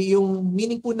 Okay? Yung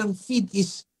meaning po ng feed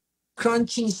is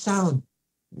crunching sound.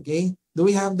 Okay? Do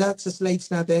we have that sa slides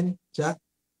natin? Chat?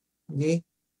 Okay?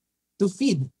 To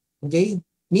feed. Okay?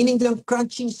 Meaning lang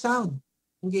crunching sound.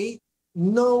 Okay?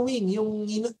 Knowing, yung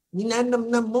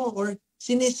ninanamnam mo or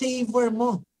sinesavor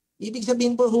mo. Ibig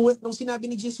sabihin po, nung sinabi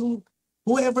ni Jesus,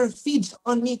 whoever feeds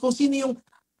on me, kung sino yung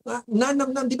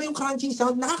nanamnam, di ba yung crunching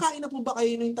sound, nakakain na po ba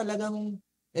kayo yung talagang,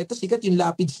 eto sikat yung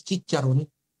lapid chicharon,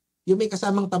 yung may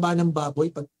kasamang taba ng baboy,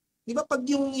 di ba pag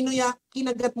yung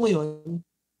kinagat mo yon,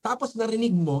 tapos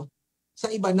narinig mo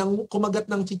sa iba nang kumagat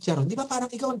ng chicharon, di ba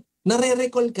parang ikaw,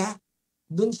 nare-recall ka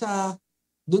dun sa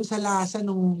lasa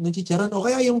nung chicharon, o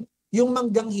kaya yung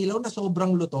manggang hilaw na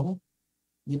sobrang lutong.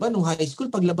 Di ba, nung high school,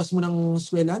 paglabas mo ng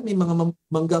eskwelahan, may mga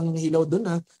manggang hilaw doon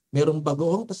na merong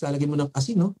bagoong, tapos lalagyan mo ng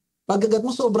asin, no? Pagagat mo,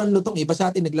 sobrang lutong. Iba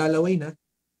sa atin, naglalaway na.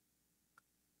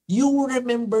 You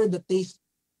remember the taste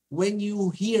when you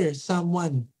hear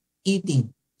someone eating.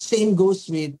 Same goes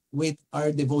with our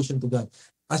devotion to God.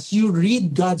 As you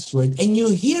read God's word and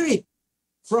you hear it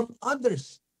from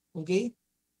others, okay?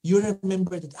 You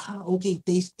remember that, okay,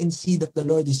 taste and see that the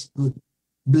Lord is good.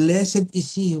 Blessed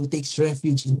is he who takes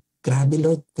refuge in. Grabe,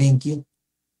 Lord, thank you.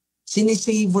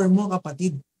 Sinisavor mo,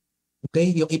 kapatid. Okay?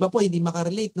 Yung iba po, hindi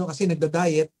makarelate, no? Kasi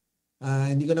nagda-diet.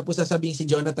 Hindi ko na po sasabihin si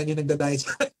Jonathan yung nagda-diet.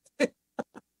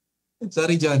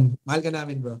 Sorry, John. Mahal ka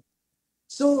namin, bro.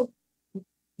 So,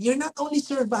 you're not only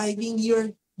surviving,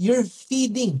 you're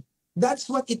feeding. That's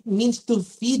what it means to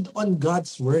feed on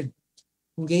God's word.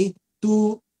 Okay?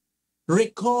 To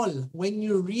recall, when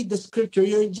you read the scripture,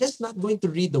 you're just not going to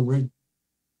read the word.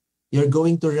 You're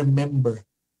going to remember.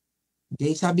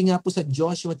 Okay, sabi nga po sa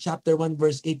Joshua chapter 1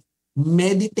 verse 8,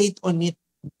 meditate on it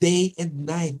day and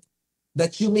night,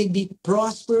 that you may be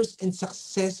prosperous and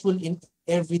successful in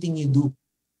everything you do.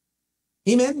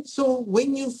 Amen? So,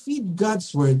 when you feed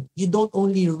God's word, you don't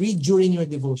only read during your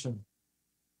devotion.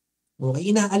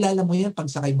 Okay, inaalala mo yan pag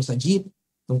sakay mo sa jeep,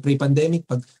 nung pre-pandemic,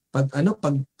 pag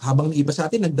habang iba sa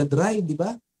atin, nagda-drive, di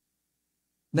ba?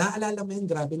 Naaalala mo yan,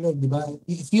 grabe Lord, di ba?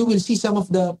 If you will see some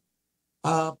of the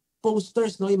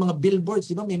posters, no, yung mga billboards,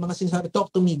 di ba? May mga sinasabi, talk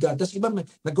to me, God. Tapos iba,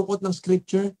 nag-quote ng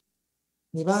scripture.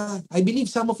 Di ba? I believe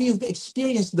some of you have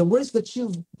experienced the words that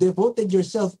you've devoted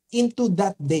yourself into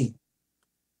that day.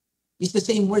 It's the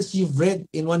same words you've read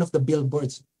in one of the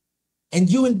billboards. And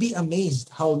you will be amazed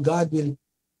how God will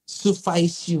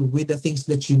suffice you with the things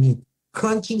that you need.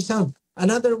 Crunching sound.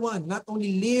 Another one, not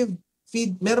only live,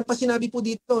 feed. Meron pa sinabi po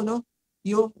dito, no?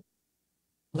 Yung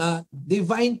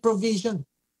divine provision.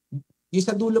 Yung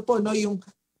sa dulo po, no, yung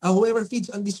whoever feeds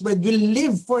on this bread will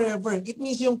live forever. It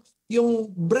means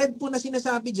yung bread po na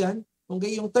sinasabi diyan,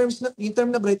 okay, yung term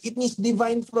na bread, it means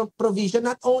divine provision,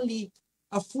 not only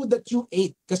a food that you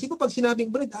ate. Kasi po pag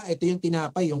sinabing bread, ito yung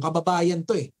tinapay, yung kababayan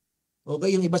to eh.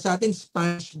 Okay, yung iba sa atin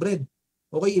Spanish bread.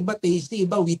 Okay, iba tasty,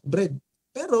 iba wheat bread.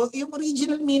 Pero yung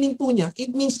original meaning po niya,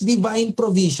 it means divine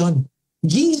provision.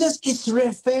 Jesus is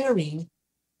referring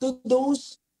to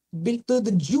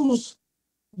the Jews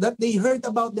that they heard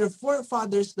about their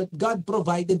forefathers that God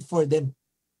provided for them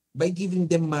by giving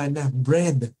them manna,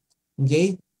 bread,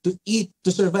 okay, to eat,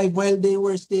 to survive while they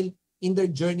were still in their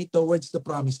journey towards the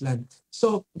promised land.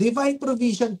 So, divine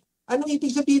provision. Anong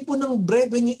ibig sabihin po ng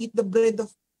bread when you eat the bread of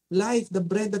life, the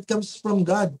bread that comes from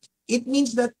God? It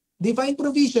means that divine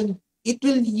provision, it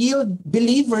will yield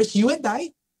believers, you and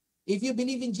I, if you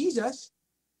believe in Jesus,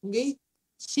 okay,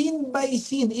 scene by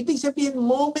scene. Ibig sabihin,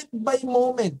 moment by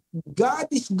moment, God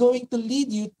is going to lead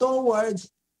you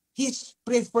towards His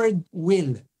preferred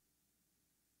will.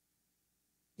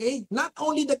 Okay? Not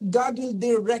only that God will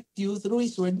direct you through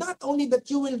His word, not only that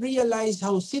you will realize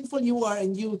how sinful you are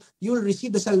and you will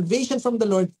receive the salvation from the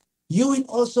Lord, you will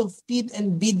also feed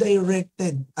and be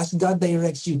directed as God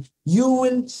directs you. He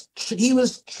will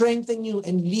strengthen you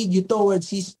and lead you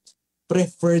towards His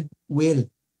preferred will.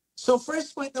 So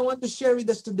first point I want to share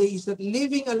with us today is that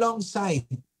living alongside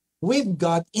with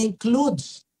God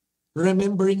includes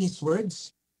remembering His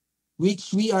words,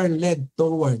 which we are led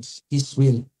towards His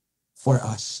will for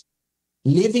us.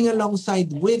 Living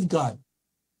alongside with God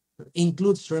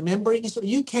includes remembering His word.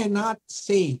 You cannot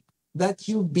say that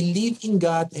you believe in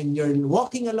God and you're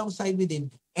walking alongside with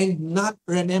Him and not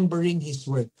remembering His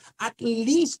word. At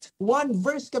least one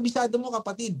verse kabisado mo,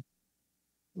 kapatid.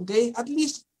 Okay? At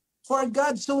least, for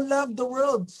God so loved the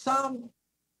world. Psalm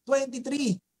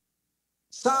 23.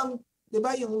 Psalm, di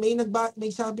ba, yung may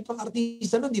sabi pang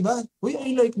artista nun, di ba? Uy,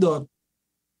 I like that.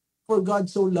 For God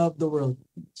so loved the world.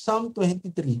 Psalm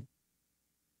 23.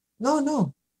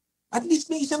 No. At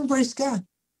least may isang verse ka.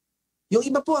 Yung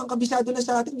iba po, ang kabisado na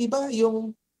sa atin, di ba?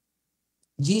 Yung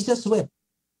Jesus wept.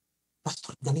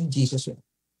 Pastor, galing Jesus wept.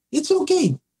 It's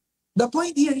okay. The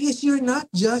point here is you're not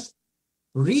just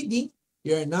reading,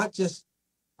 you're not just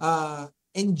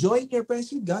enjoying your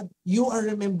presence with God, you are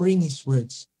remembering His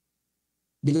words.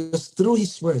 Because through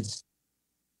His words,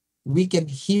 we can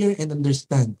hear and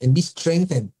understand and be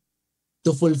strengthened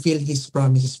to fulfill His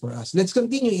promises for us. Let's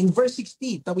continue in verse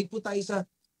 60. Tawid po tayo sa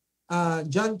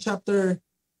John chapter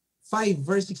 5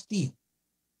 verse 16.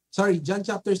 John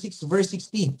chapter 6 verse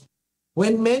 16.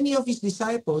 When many of His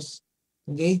disciples,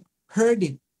 heard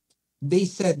it, they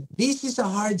said, "This is a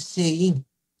hard saying.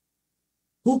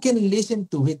 Who can listen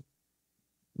to it?"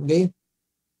 Okay?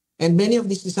 And many of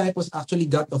these disciples actually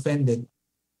got offended.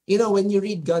 You know, when you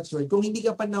read God's word, kung hindi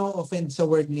ka pa na-offend sa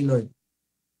word ni Lord,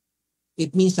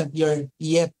 it means that you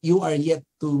are yet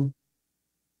to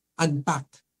unpack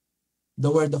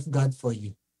the word of God for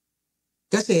you.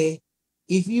 Kasi,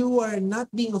 if you are not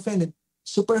being offended,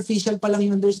 superficial pa lang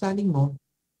yung understanding mo,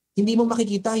 hindi mo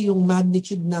makikita yung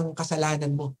magnitude ng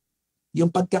kasalanan mo, yung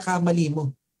pagkakamali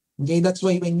mo. Okay, that's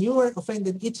why when you are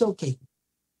offended, it's okay.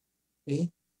 Okay?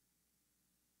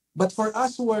 But for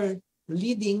us who are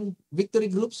leading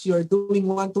victory groups, you're doing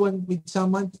one-to-one with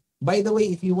someone. By the way,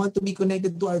 if you want to be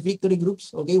connected to our victory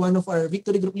groups, okay, one of our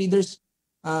victory group leaders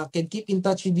can keep in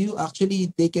touch with you. Actually,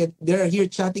 they're here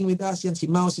chatting with us. Yan si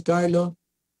Mau, si Carlo,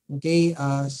 okay,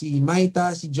 si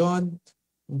Maita, si John.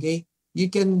 Okay,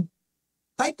 you can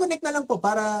type connect na lang po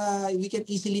para we can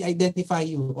easily identify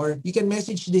you, or you can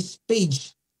message this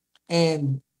page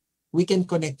and we can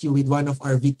connect you with one of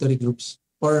our victory groups.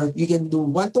 Or you can do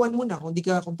one-to-one muna kung di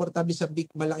ka komportable sa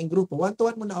malaking grupo.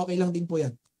 One-to-one muna, okay lang din po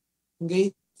yan.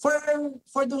 Okay?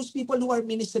 For those people who are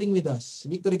ministering with us,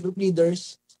 victory group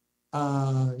leaders,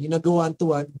 go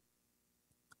one-to-one,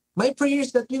 my prayer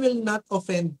is that we will not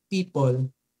offend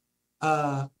people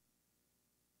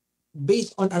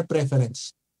based on our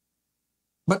preference.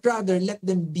 But rather, let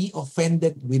them be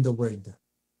offended with the word,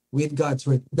 with God's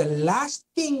word. The last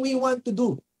thing we want to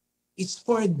do is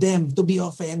for them to be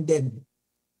offended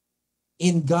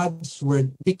in God's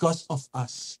word because of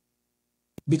us.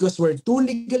 Because we're too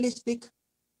legalistic,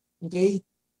 okay?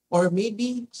 Or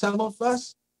maybe some of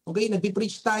us, okay,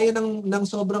 nagpipreach tayo ng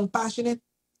sobrang passionate.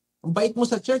 Ang bait mo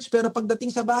sa church, pero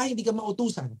pagdating sa bahay, hindi ka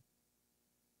mautusan.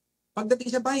 Pagdating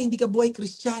sa bahay, hindi ka buhay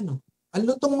Kristiyano. Ang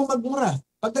lutong mo magmura.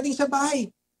 Pagdating sa bahay,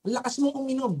 ang lakas mo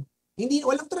uminom.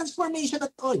 Walang transformation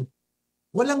at all.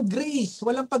 Walang grace,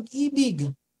 walang pag-ibig,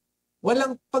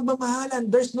 walang pagmamahalan.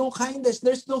 There's no kindness,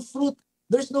 there's no fruit.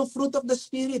 There's no fruit of the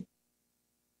Spirit.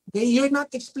 Okay? You're not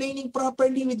explaining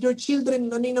properly with your children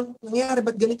ano yung nangyari,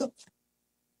 ba't ganito?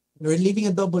 You're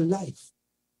living a double life.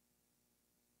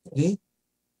 Okay?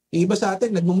 Yung iba sa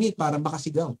atin, nagmumit para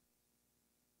makasigaw.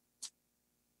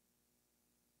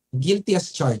 Guilty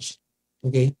as charged.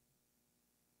 Okay?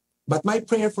 But my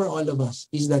prayer for all of us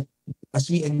is that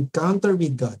as we encounter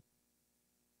with God,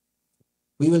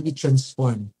 we will be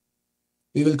transformed.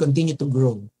 We will continue to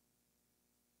grow.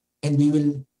 And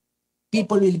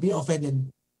people will be offended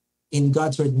in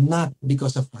God's word, not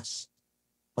because of us,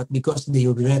 but because they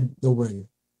read the word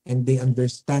and they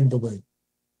understand the word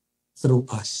through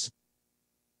us.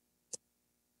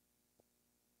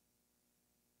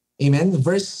 Amen.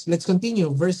 Let's continue.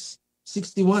 Verse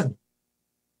 61.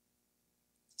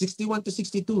 61 to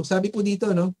 62. Sabi po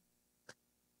dito, no?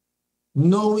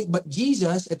 No, but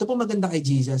Jesus, ito po maganda kay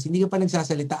Jesus, hindi ka pa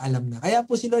nagsasalita, alam na. Kaya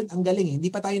po si Lord, ang galing eh.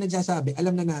 Hindi pa tayo nagsasabi,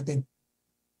 alam na natin.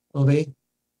 Okay?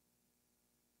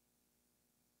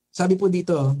 Sabi po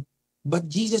dito, but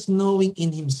Jesus knowing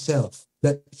in himself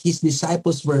that his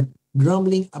disciples were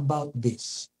grumbling about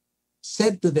this,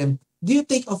 said to them, do you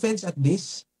take offense at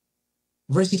this?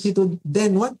 Verse 62,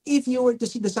 then what if you were to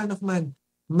see the Son of Man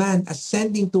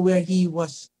ascending to where he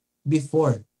was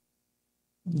before?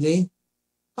 Okay?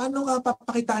 paano ka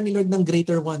papakitaan ni Lord ng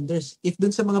greater wonders if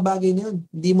dun sa mga bagay na yun,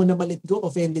 hindi mo na ma-let go,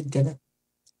 offended ka na.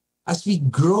 As we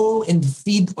grow and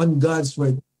feed on God's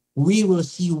word, we will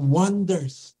see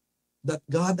wonders that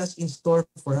God has in store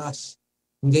for us.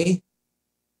 Okay?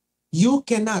 You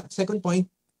cannot, second point,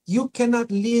 you cannot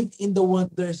live in the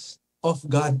wonders of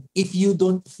God if you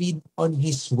don't feed on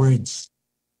His words.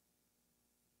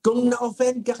 Kung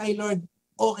na-offend ka kay Lord,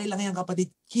 okay lang yan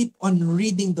kapatid. Keep on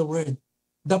reading the word.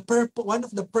 One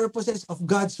of the purposes of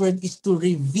God's word is to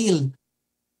reveal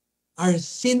our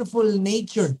sinful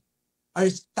nature, our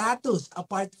status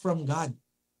apart from God.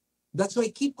 That's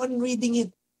why keep on reading it.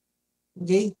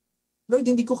 Okay? Lord,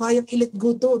 hindi ko kayang i-let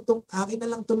go to. Itong akin na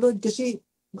lang to, Lord, kasi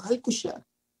mahal ko siya.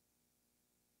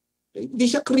 Hindi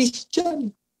siya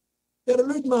Christian. Pero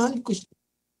Lord, mahal ko siya.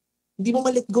 Hindi mo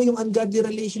ma-let go yung ungodly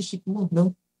relationship mo,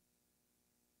 no?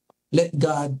 Let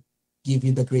God give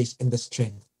you the grace and the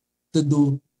strength to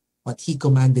do what He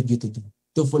commanded you to do,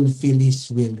 to fulfill His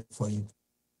will for you.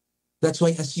 That's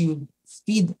why as you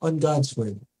feed on God's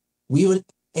word, we will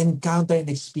encounter and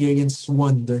experience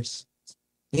wonders.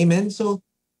 Amen? So,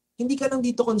 hindi ka lang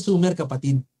dito consumer,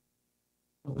 kapatid.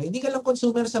 Okay? Hindi ka lang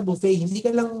consumer sa buffet. Hindi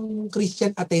ka lang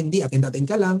Christian attendee. Attend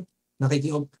ka lang.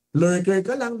 Lurker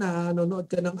ka lang.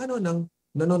 Nanonood ka ng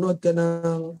nanonood ka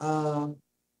ng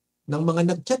mga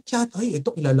nag-chat-chat. Ay,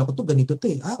 ito, kilala ko to, ganito to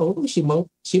eh. Si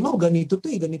Mau, ganito to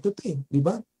eh. Di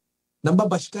ba?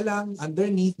 Nambabash ka lang,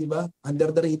 underneath, di ba?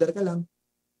 Under the radar ka lang.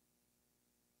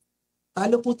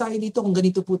 Talo po tayo dito kung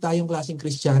ganito po tayong klaseng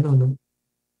Kristiyano, no?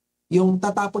 Yung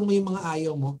tatapon mo yung mga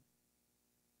ayaw mo.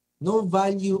 No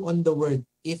value on the word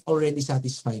if already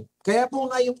satisfied. Kaya po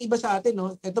nga yung iba sa atin,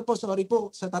 no? Ito po, sorry po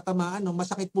sa tatamaan, no?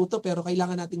 Masakit po to pero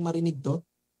kailangan nating marinig to.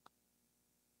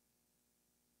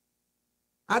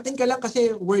 Atin ka lang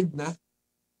kasi word na.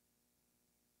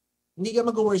 Hindi ka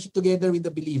mag-worship together with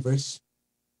the believers.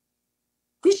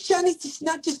 Christianity is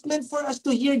not just meant for us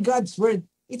to hear God's word.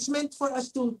 It's meant for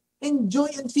us to enjoy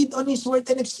and feed on His word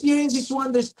and experience His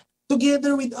wonders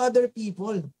together with other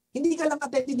people. Hindi ka lang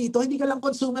attendee dito, hindi ka lang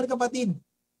consumer, kapatid.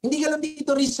 Hindi ka lang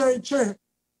dito researcher.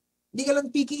 Hindi ka lang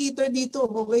picky eater dito,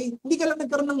 okay? Hindi ka lang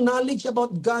nagkaroon ng knowledge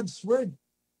about God's word.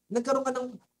 Nagkaroon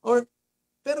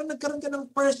ka ng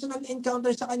personal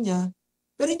encounter sa Kanya,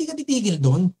 pero hindi ka titigil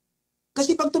doon.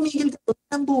 Kasi pag tumigil ka doon,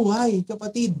 ang buhay,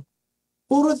 kapatid.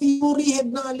 Puro theory, head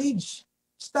knowledge.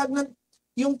 Stagnant.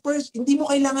 Hindi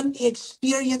mo kailangan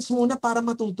i-experience muna para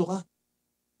matuto ka.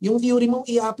 Yung theory mo,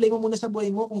 i-apply mo muna sa buhay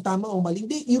mo kung tama o mali.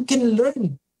 Hindi, you can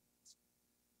learn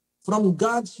from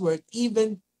God's word.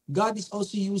 Even God is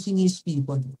also using His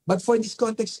people. But for this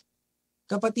context,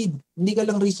 kapatid, hindi ka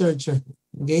lang researcher.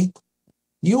 Okay?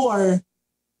 You are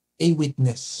a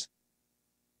witness.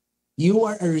 You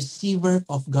are a receiver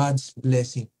of God's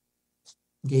blessing.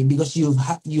 Okay? Because you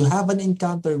have an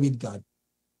encounter with God.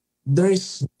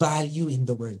 There's value in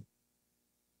the word.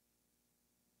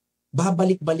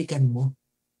 Babalik-balikan mo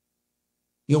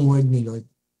yung word ni Lord.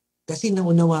 Kasi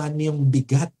naunawaan mo yung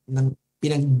bigat ng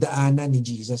pinagdaanan ni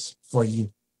Jesus for you.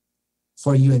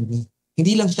 For you and me.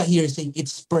 Hindi lang siya hearsay,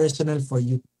 it's personal for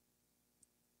you.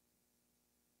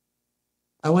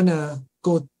 I wanna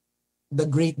quote the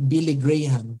great Billy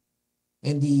Graham,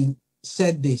 and he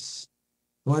said this,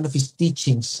 one of his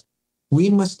teachings, we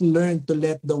must learn to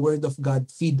let the word of God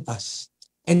feed us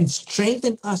and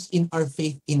strengthen us in our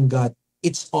faith in God,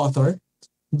 its author,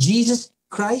 Jesus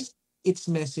Christ,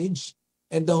 its message,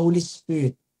 and the Holy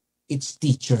Spirit, its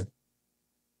teacher.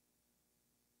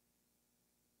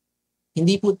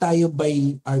 Hindi po tayo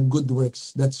by our good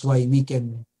works. That's why we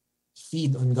can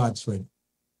feed on God's word.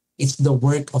 It's the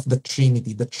work of the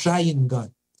Trinity, the triune God,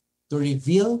 to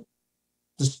reveal,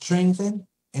 to strengthen,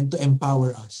 and to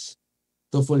empower us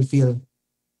to fulfill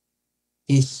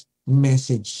His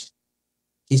message,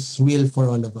 His will for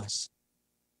all of us.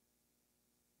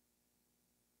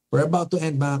 We're about to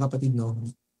end, mga kapatid, no?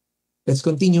 Let's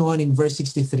continue on in verse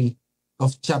 63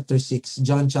 of chapter 6,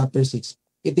 John chapter 6.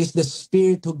 It is the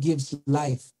Spirit who gives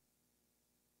life.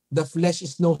 The flesh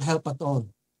is no help at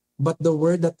all. But the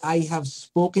word that I have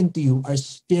spoken to you are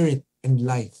spirit and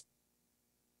life.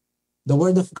 The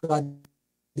word of God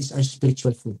is our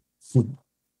spiritual food.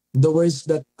 The words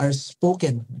that are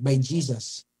spoken by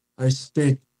Jesus are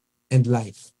spirit and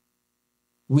life.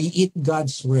 We eat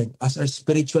God's word as our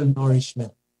spiritual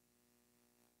nourishment.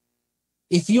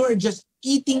 If you are just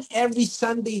eating every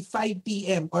Sunday 5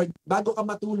 p.m. or bago ka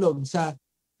matulog sa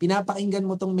pinapakinggan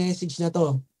mo tong message na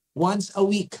to, once a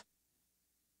week,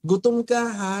 gutom ka,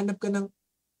 hahanap ka ng...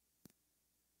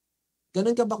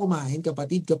 Ganun ka ba kumain,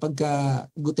 kapatid, kapag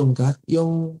gutom ka?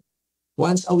 Yung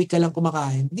once a week ka lang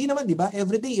kumakain? Hindi naman, di ba?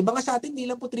 Every day. Iba nga sa atin, hindi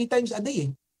lang po 3 times a day.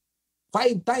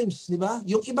 5 times, di ba?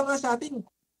 Yung iba nga sa atin,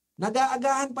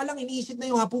 nag-aagahan pa lang, iniisip na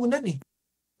yung hapunan eh.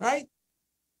 Right?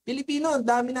 Pilipino, ang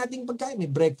dami nating pagkain. May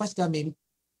breakfast ka, may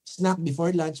snack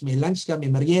before lunch, may lunch ka,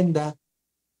 may merienda,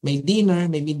 may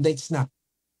dinner, may midnight snack.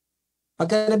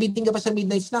 Pagka nabiting ka pa sa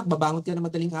midnight snack, babangon ka na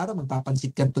madaling araw,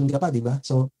 magpapansit kanton ka pa, di ba?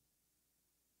 So,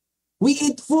 we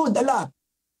eat food a lot.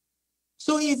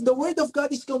 So if the Word of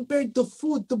God is compared to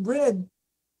food, to bread,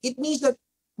 it means that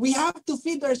we have to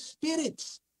feed our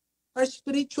spirits. Our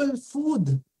spiritual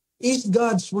food is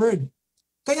God's Word.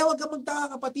 Kaya wag ka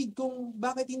magtaka, kapatid, kung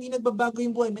bakit hindi nagbabago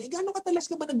yung buhay mo. Gaano kadalas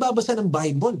ka ba nagbabasa ng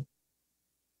Bible?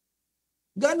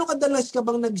 Gaano kadalas ka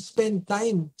bang nag-spend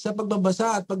time sa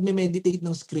pagbabasa at pagme-meditate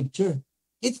ng Scripture?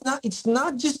 It's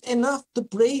not just enough to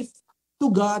pray to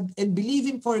God and believe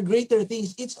Him for greater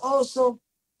things. It's also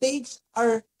takes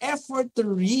our effort to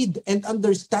read and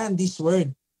understand this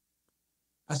Word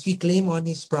as we claim on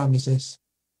His promises.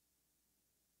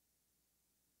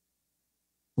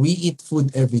 We eat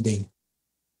food every day.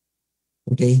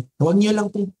 Okay? Huwag nyo lang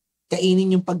pong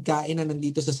kainin yung pagkain na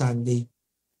nandito sa Sunday.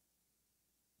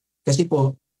 Kasi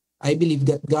po, I believe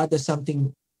that God has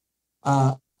something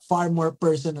far more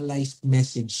personalized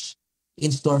message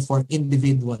in store for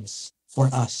individuals,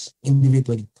 for us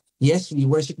individually. Yes, we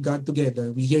worship God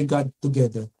together, we hear God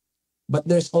together, but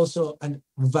there's also a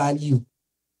value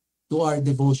to our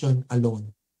devotion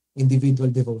alone, individual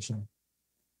devotion.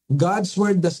 God's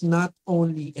Word does not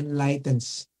only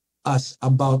enlightens us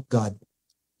about God,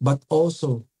 but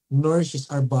also nourishes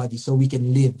our body so we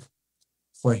can live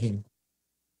for Him.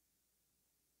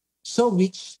 So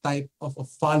which type of a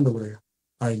follower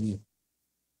are you?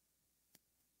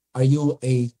 Are you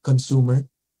a consumer?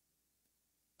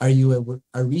 Are you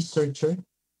a researcher?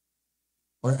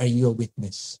 Or are you a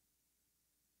witness?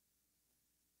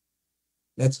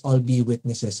 Let's all be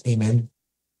witnesses. Amen.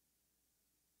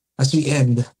 As we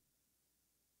end,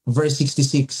 verse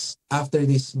 66, after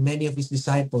this, many of His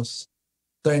disciples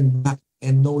turned back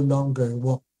and no longer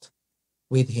walked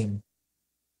with Him.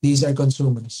 These are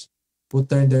consumers who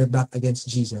turned their back against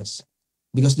Jesus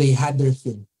because they had their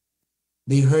fill.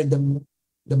 They heard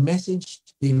the message,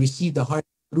 they received a hard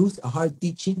truth, a hard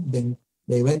teaching, then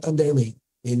they went on their way.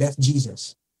 They left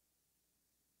Jesus.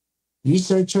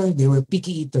 Researcher, they were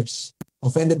picky eaters.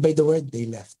 Offended by the word, they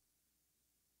left.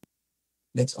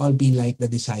 Let's all be like the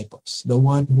disciples, the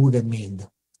one who remained,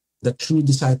 the true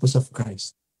disciples of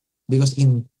Christ. Because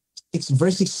in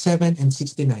verses 7 and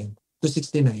 69 to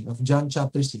 69 of John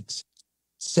chapter 6,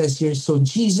 says here, so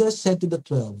Jesus said to the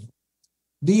 12,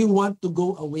 do you want to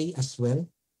go away as well?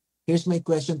 Here's my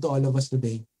question to all of us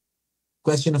today.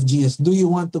 Question of Jesus, do you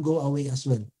want to go away as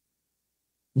well?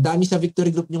 Dami sa victory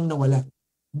group niyong nawala.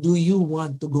 Do you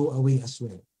want to go away as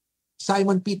well?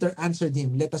 Simon Peter answered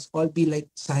him, let us all be like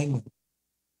Simon,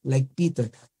 like Peter.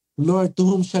 Lord, to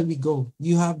whom shall we go?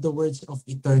 You have the words of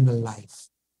eternal life.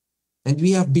 And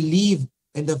we have believed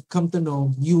and have come to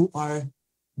know you are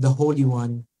the Holy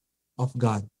One of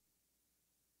God.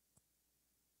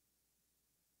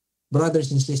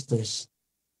 Brothers and sisters,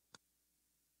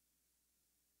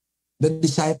 the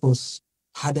disciples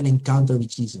had an encounter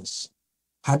with Jesus,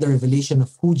 had a revelation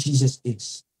of who Jesus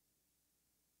is.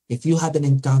 If you had an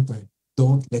encounter,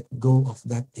 don't let go of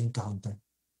that encounter.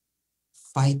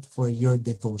 Fight for your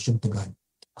devotion to God.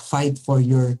 Fight for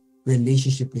your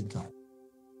relationship with God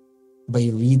by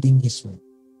reading His Word,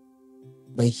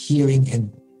 by hearing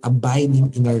and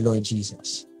abiding in our Lord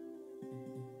Jesus.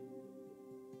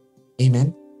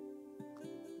 Amen?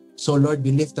 So Lord,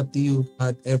 we lift up to you,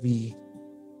 God, every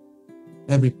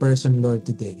person, Lord,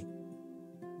 today.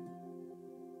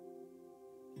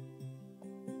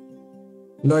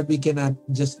 Lord, we cannot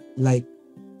just like,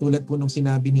 tulad po nung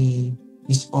sinabi ni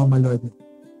Miss Oma, Lord,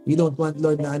 we don't want,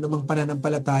 Lord, na anumang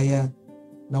pananampalataya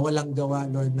na walang gawa,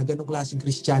 Lord, na ganong klaseng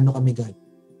Kristiyano kami, God.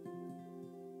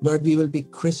 Lord, we will be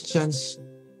Christians,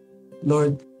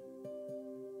 Lord,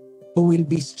 who will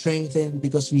be strengthened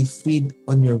because we feed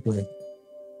on your word.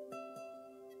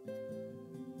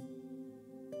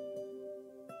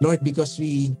 Lord, because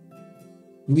we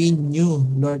knew,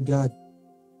 Lord God,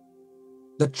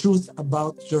 the truth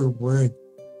about your word,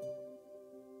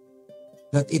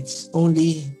 that it's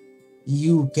only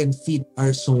you can feed our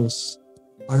souls,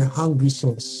 our hungry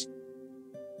souls,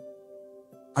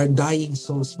 our dying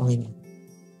souls, Panginoon.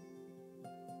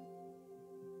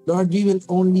 Lord, we will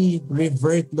only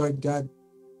revert, Lord God,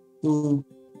 to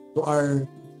our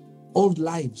old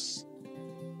lives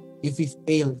if we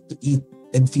fail to eat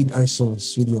and feed our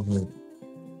souls with your word.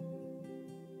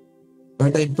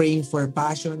 Lord, I'm praying for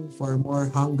passion, for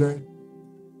more hunger.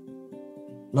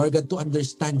 Lord God, to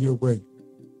understand your word.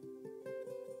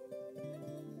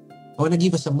 I want to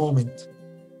give us a moment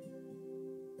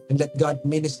and let God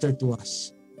minister to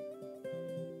us.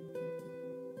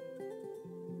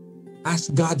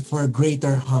 Ask God for a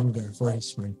greater hunger for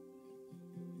His Word.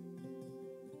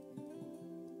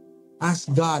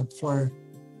 Ask God for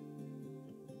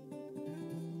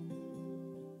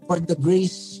the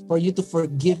grace for you to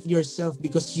forgive yourself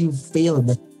because you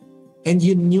failed. And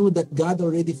you knew that God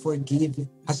already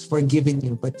has forgiven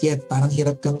you, but yet parang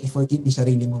hirap kang i-forgive yung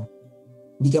sarili mo.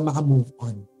 Hindi ka maka-move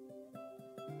on.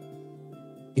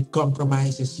 It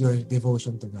compromises your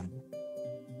devotion to God.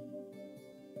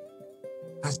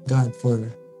 Ask God for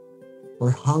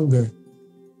hunger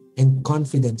and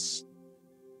confidence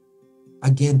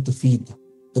again to feed,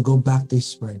 to go back to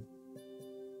His Word.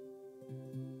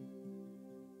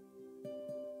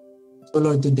 So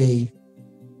Lord, today,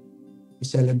 we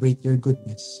celebrate your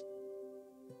goodness.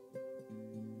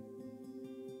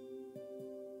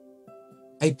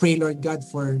 I pray, Lord God,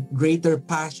 for greater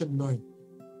passion, Lord.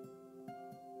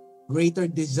 Greater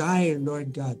desire,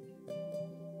 Lord God.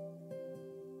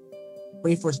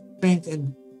 Pray for strength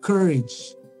and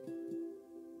courage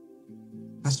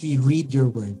as we read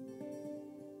your word.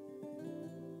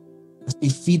 As we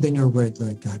feed on your word,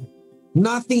 Lord God.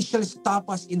 Nothing shall stop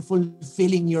us in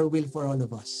fulfilling your will for all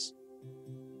of us.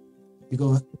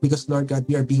 Because Lord God,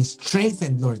 we are being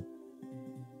strengthened, Lord,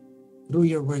 through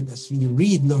your word as we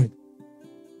read, Lord.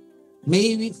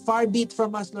 May we far be it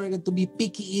from us, Lord, to be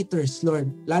picky eaters, Lord.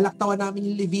 Lalaktawan namin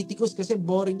yung Leviticus kasi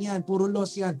boring yan, puro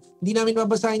laws yan. Hindi namin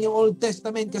mabasahin yung Old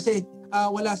Testament kasi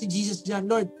wala si Jesus dyan,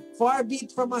 Lord. Far be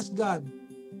it from us, God.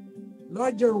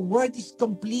 Lord, your word is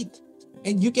complete.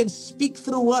 And you can speak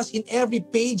through us in every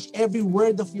page, every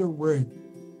word of your word.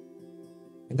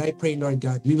 And I pray, Lord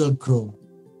God, we will grow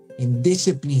in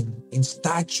discipline, in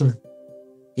stature,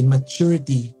 in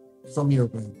maturity from your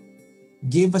word.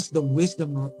 Give us the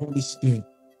wisdom of Holy Spirit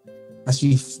as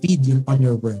we feed you on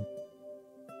your word.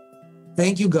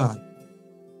 Thank you, God.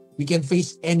 We can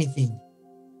face anything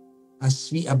as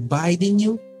we abide in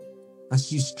you,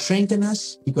 as you strengthen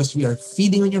us because we are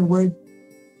feeding on your word,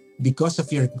 because of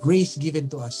your grace given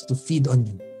to us to feed on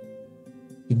you.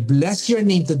 We bless your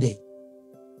name today.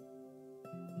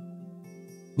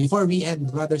 Before we end,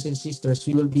 brothers and sisters,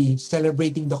 we will be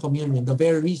celebrating the communion. The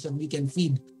very reason we can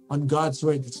feed on God's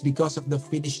word is because of the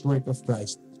finished work of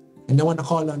Christ. And I want to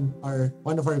call on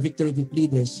one of our Victory Group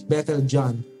leaders, Bethel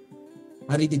John,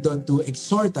 Marididon, to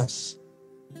exhort us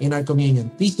in our communion.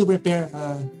 Please do prepare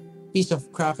a piece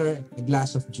of cracker, a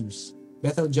glass of juice.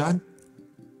 Bethel John.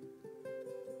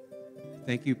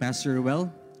 Thank you, Pastor Roel.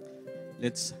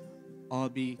 Let's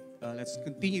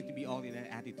continue to be all in an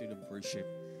attitude of worship.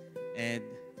 And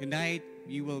tonight,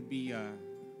 we will be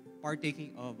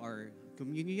partaking of our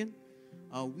communion.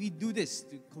 We do this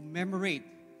to commemorate,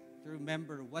 to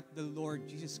remember what the Lord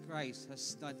Jesus Christ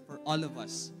has done for all of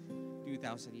us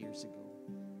 2,000 years ago.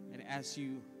 And as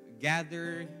you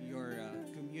gather your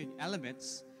communion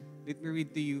elements, let me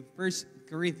read to you 1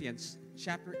 Corinthians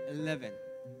chapter 11,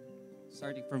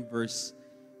 starting from verse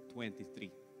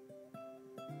 23.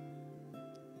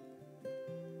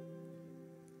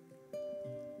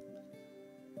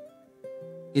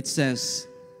 It says,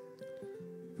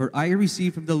 "For I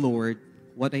received from the Lord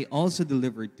what I also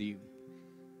delivered to you,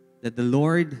 that the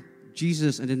Lord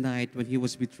Jesus on the night when he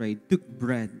was betrayed took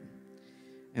bread,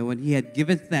 and when he had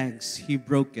given thanks, he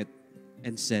broke it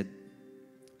and said,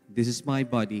 'This is my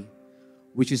body,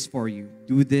 which is for you.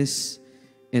 Do this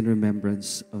in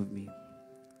remembrance of me.'"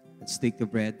 Let's take the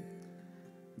bread.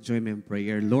 Join me in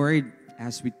prayer. Lord,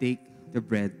 as we take the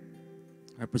bread,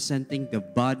 representing the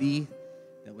body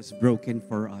that was broken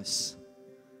for us,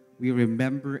 we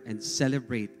remember and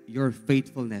celebrate your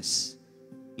faithfulness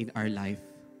in our life.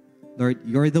 Lord,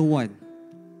 you're the one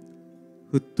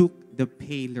who took the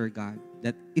pain, Lord God,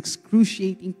 that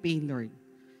excruciating pain, Lord,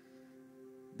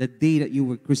 the day that you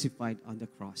were crucified on the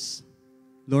cross.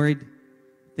 Lord,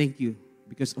 thank you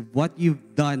because of what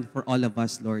you've done for all of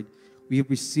us, Lord. We have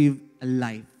received a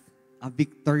life, a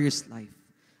victorious life,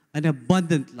 an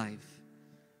abundant life,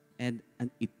 and an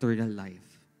eternal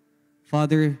life.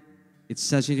 Father, it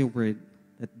says in your word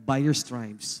that by your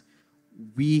stripes,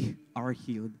 we are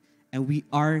healed. And we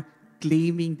are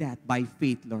claiming that by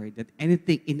faith, Lord, that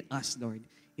anything in us, Lord,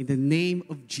 in the name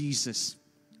of Jesus,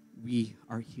 we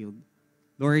are healed.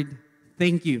 Lord,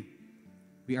 thank you.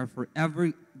 We are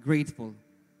forever grateful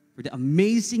for the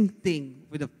amazing thing,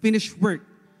 for the finished work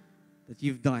that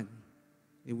you've done.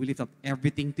 And we lift up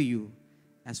everything to you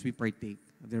as we partake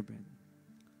of their bread.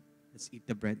 Let's eat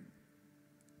the bread.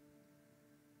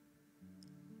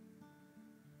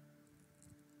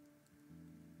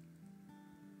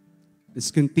 Let's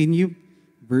continue.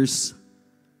 Verse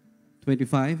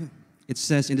 25, it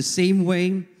says, in the same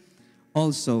way,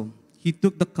 also, he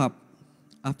took the cup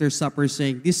after supper,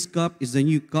 saying, this cup is the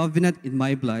new covenant in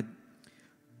my blood.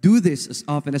 Do this as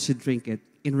often as you drink it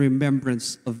in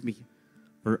remembrance of me.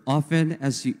 For often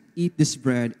as you eat this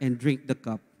bread and drink the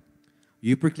cup,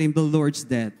 you proclaim the Lord's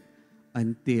death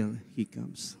until he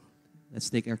comes. Let's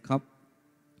take our cup.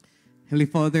 Heavenly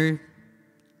Father,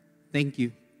 thank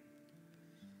you.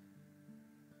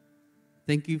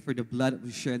 Thank you for the blood that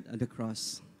was shed on the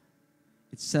cross.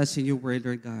 It says in your word,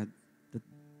 Lord God, that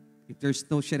if there's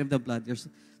no shed of the blood, there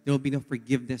will be no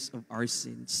forgiveness of our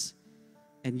sins.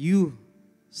 And you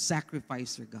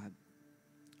sacrificed, Lord God,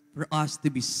 for us to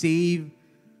be saved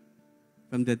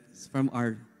from the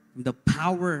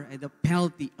power and the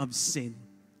penalty of sin.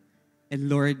 And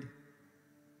Lord,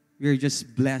 we are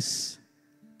just blessed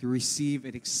to receive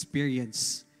and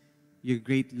experience your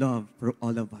great love for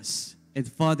all of us. And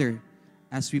Father,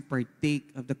 as we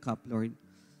partake of the cup, Lord,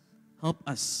 help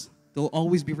us to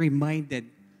always be reminded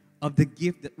of the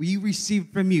gift that we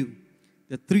received from you,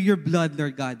 that through your blood,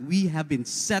 Lord God, we have been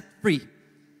set free.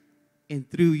 And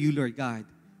through you, Lord God,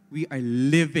 we are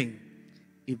living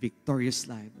a victorious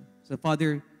life. So,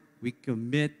 Father, we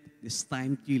commit this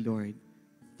time to you, Lord.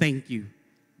 Thank you.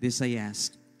 This I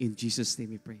ask. In Jesus'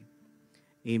 name we pray.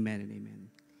 Amen and amen.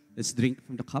 Let's drink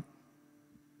from the cup.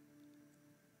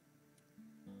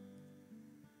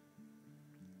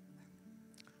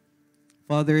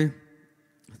 Father,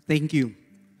 thank you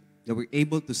that we're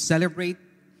able to celebrate,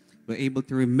 we're able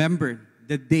to remember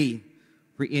the day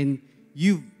wherein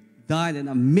you've done an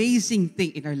amazing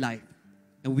thing in our life.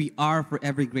 And we are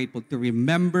forever grateful to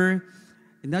remember,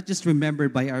 and not just remember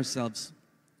by ourselves,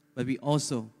 but we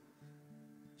also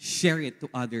share it to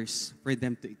others for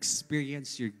them to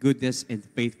experience your goodness and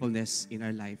faithfulness in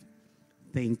our life.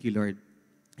 Thank you, Lord.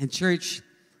 And church,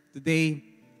 today,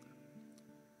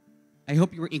 I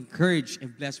hope you were encouraged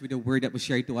and blessed with the word that was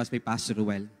shared to us by Pastor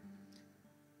Roel.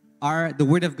 The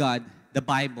Word of God, the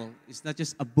Bible, is not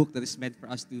just a book that is meant for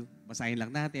us to basahin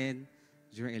lang natin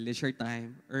during a leisure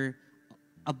time, or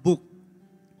a book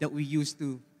that we use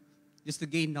to just to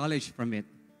gain knowledge from it.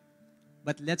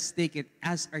 But let's take it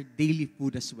as our daily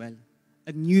food as well.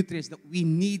 A nutrients that we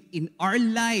need in our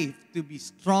life to be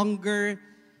stronger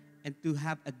and to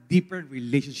have a deeper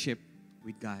relationship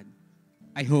with God.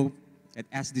 I hope that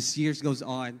as this year goes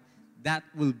on, that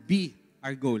will be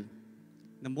our goal.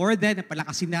 Na more than na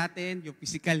palakasin natin yung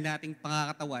physical nating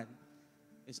pangakatawan,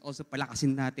 is also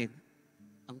palakasin natin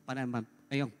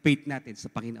ang faith natin sa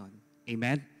Panginoon.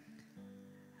 Amen?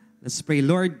 Let's pray.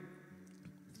 Lord,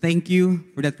 thank you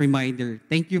for that reminder.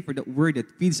 Thank you for the word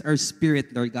that feeds our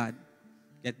spirit, Lord God.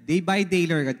 That day by day,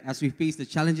 Lord God, as we face the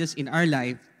challenges in our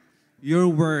life, your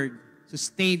word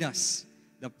sustain us.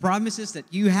 The promises that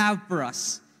you have for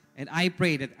us. And I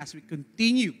pray that as we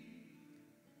continue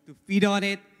to feed on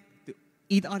it, to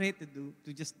eat on it,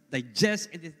 to just digest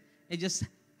and just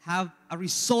have a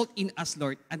result in us,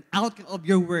 Lord, an outcome of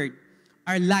your word,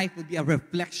 our life will be a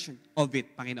reflection of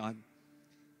it, Panginoon.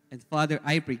 And Father,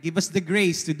 I pray, give us the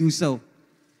grace to do so.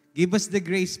 Give us the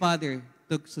grace, Father,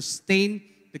 to sustain,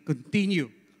 to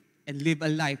continue, and live a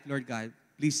life, Lord God,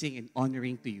 pleasing and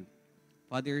honoring to you.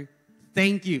 Father,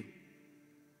 thank you.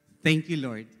 Thank you,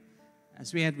 Lord.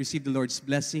 As we have received the Lord's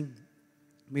blessing,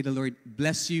 may the Lord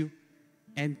bless you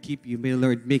and keep you. May the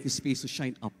Lord make His face to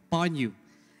shine upon you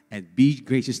and be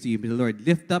gracious to you. May the Lord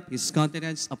lift up His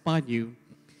countenance upon you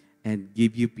and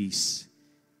give you peace.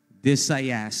 This I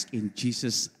ask in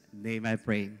Jesus' name I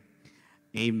pray.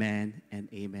 Amen and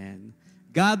amen.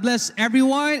 God bless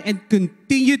everyone and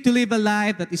continue to live a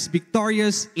life that is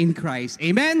victorious in Christ.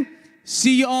 Amen.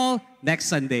 See you all next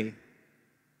Sunday.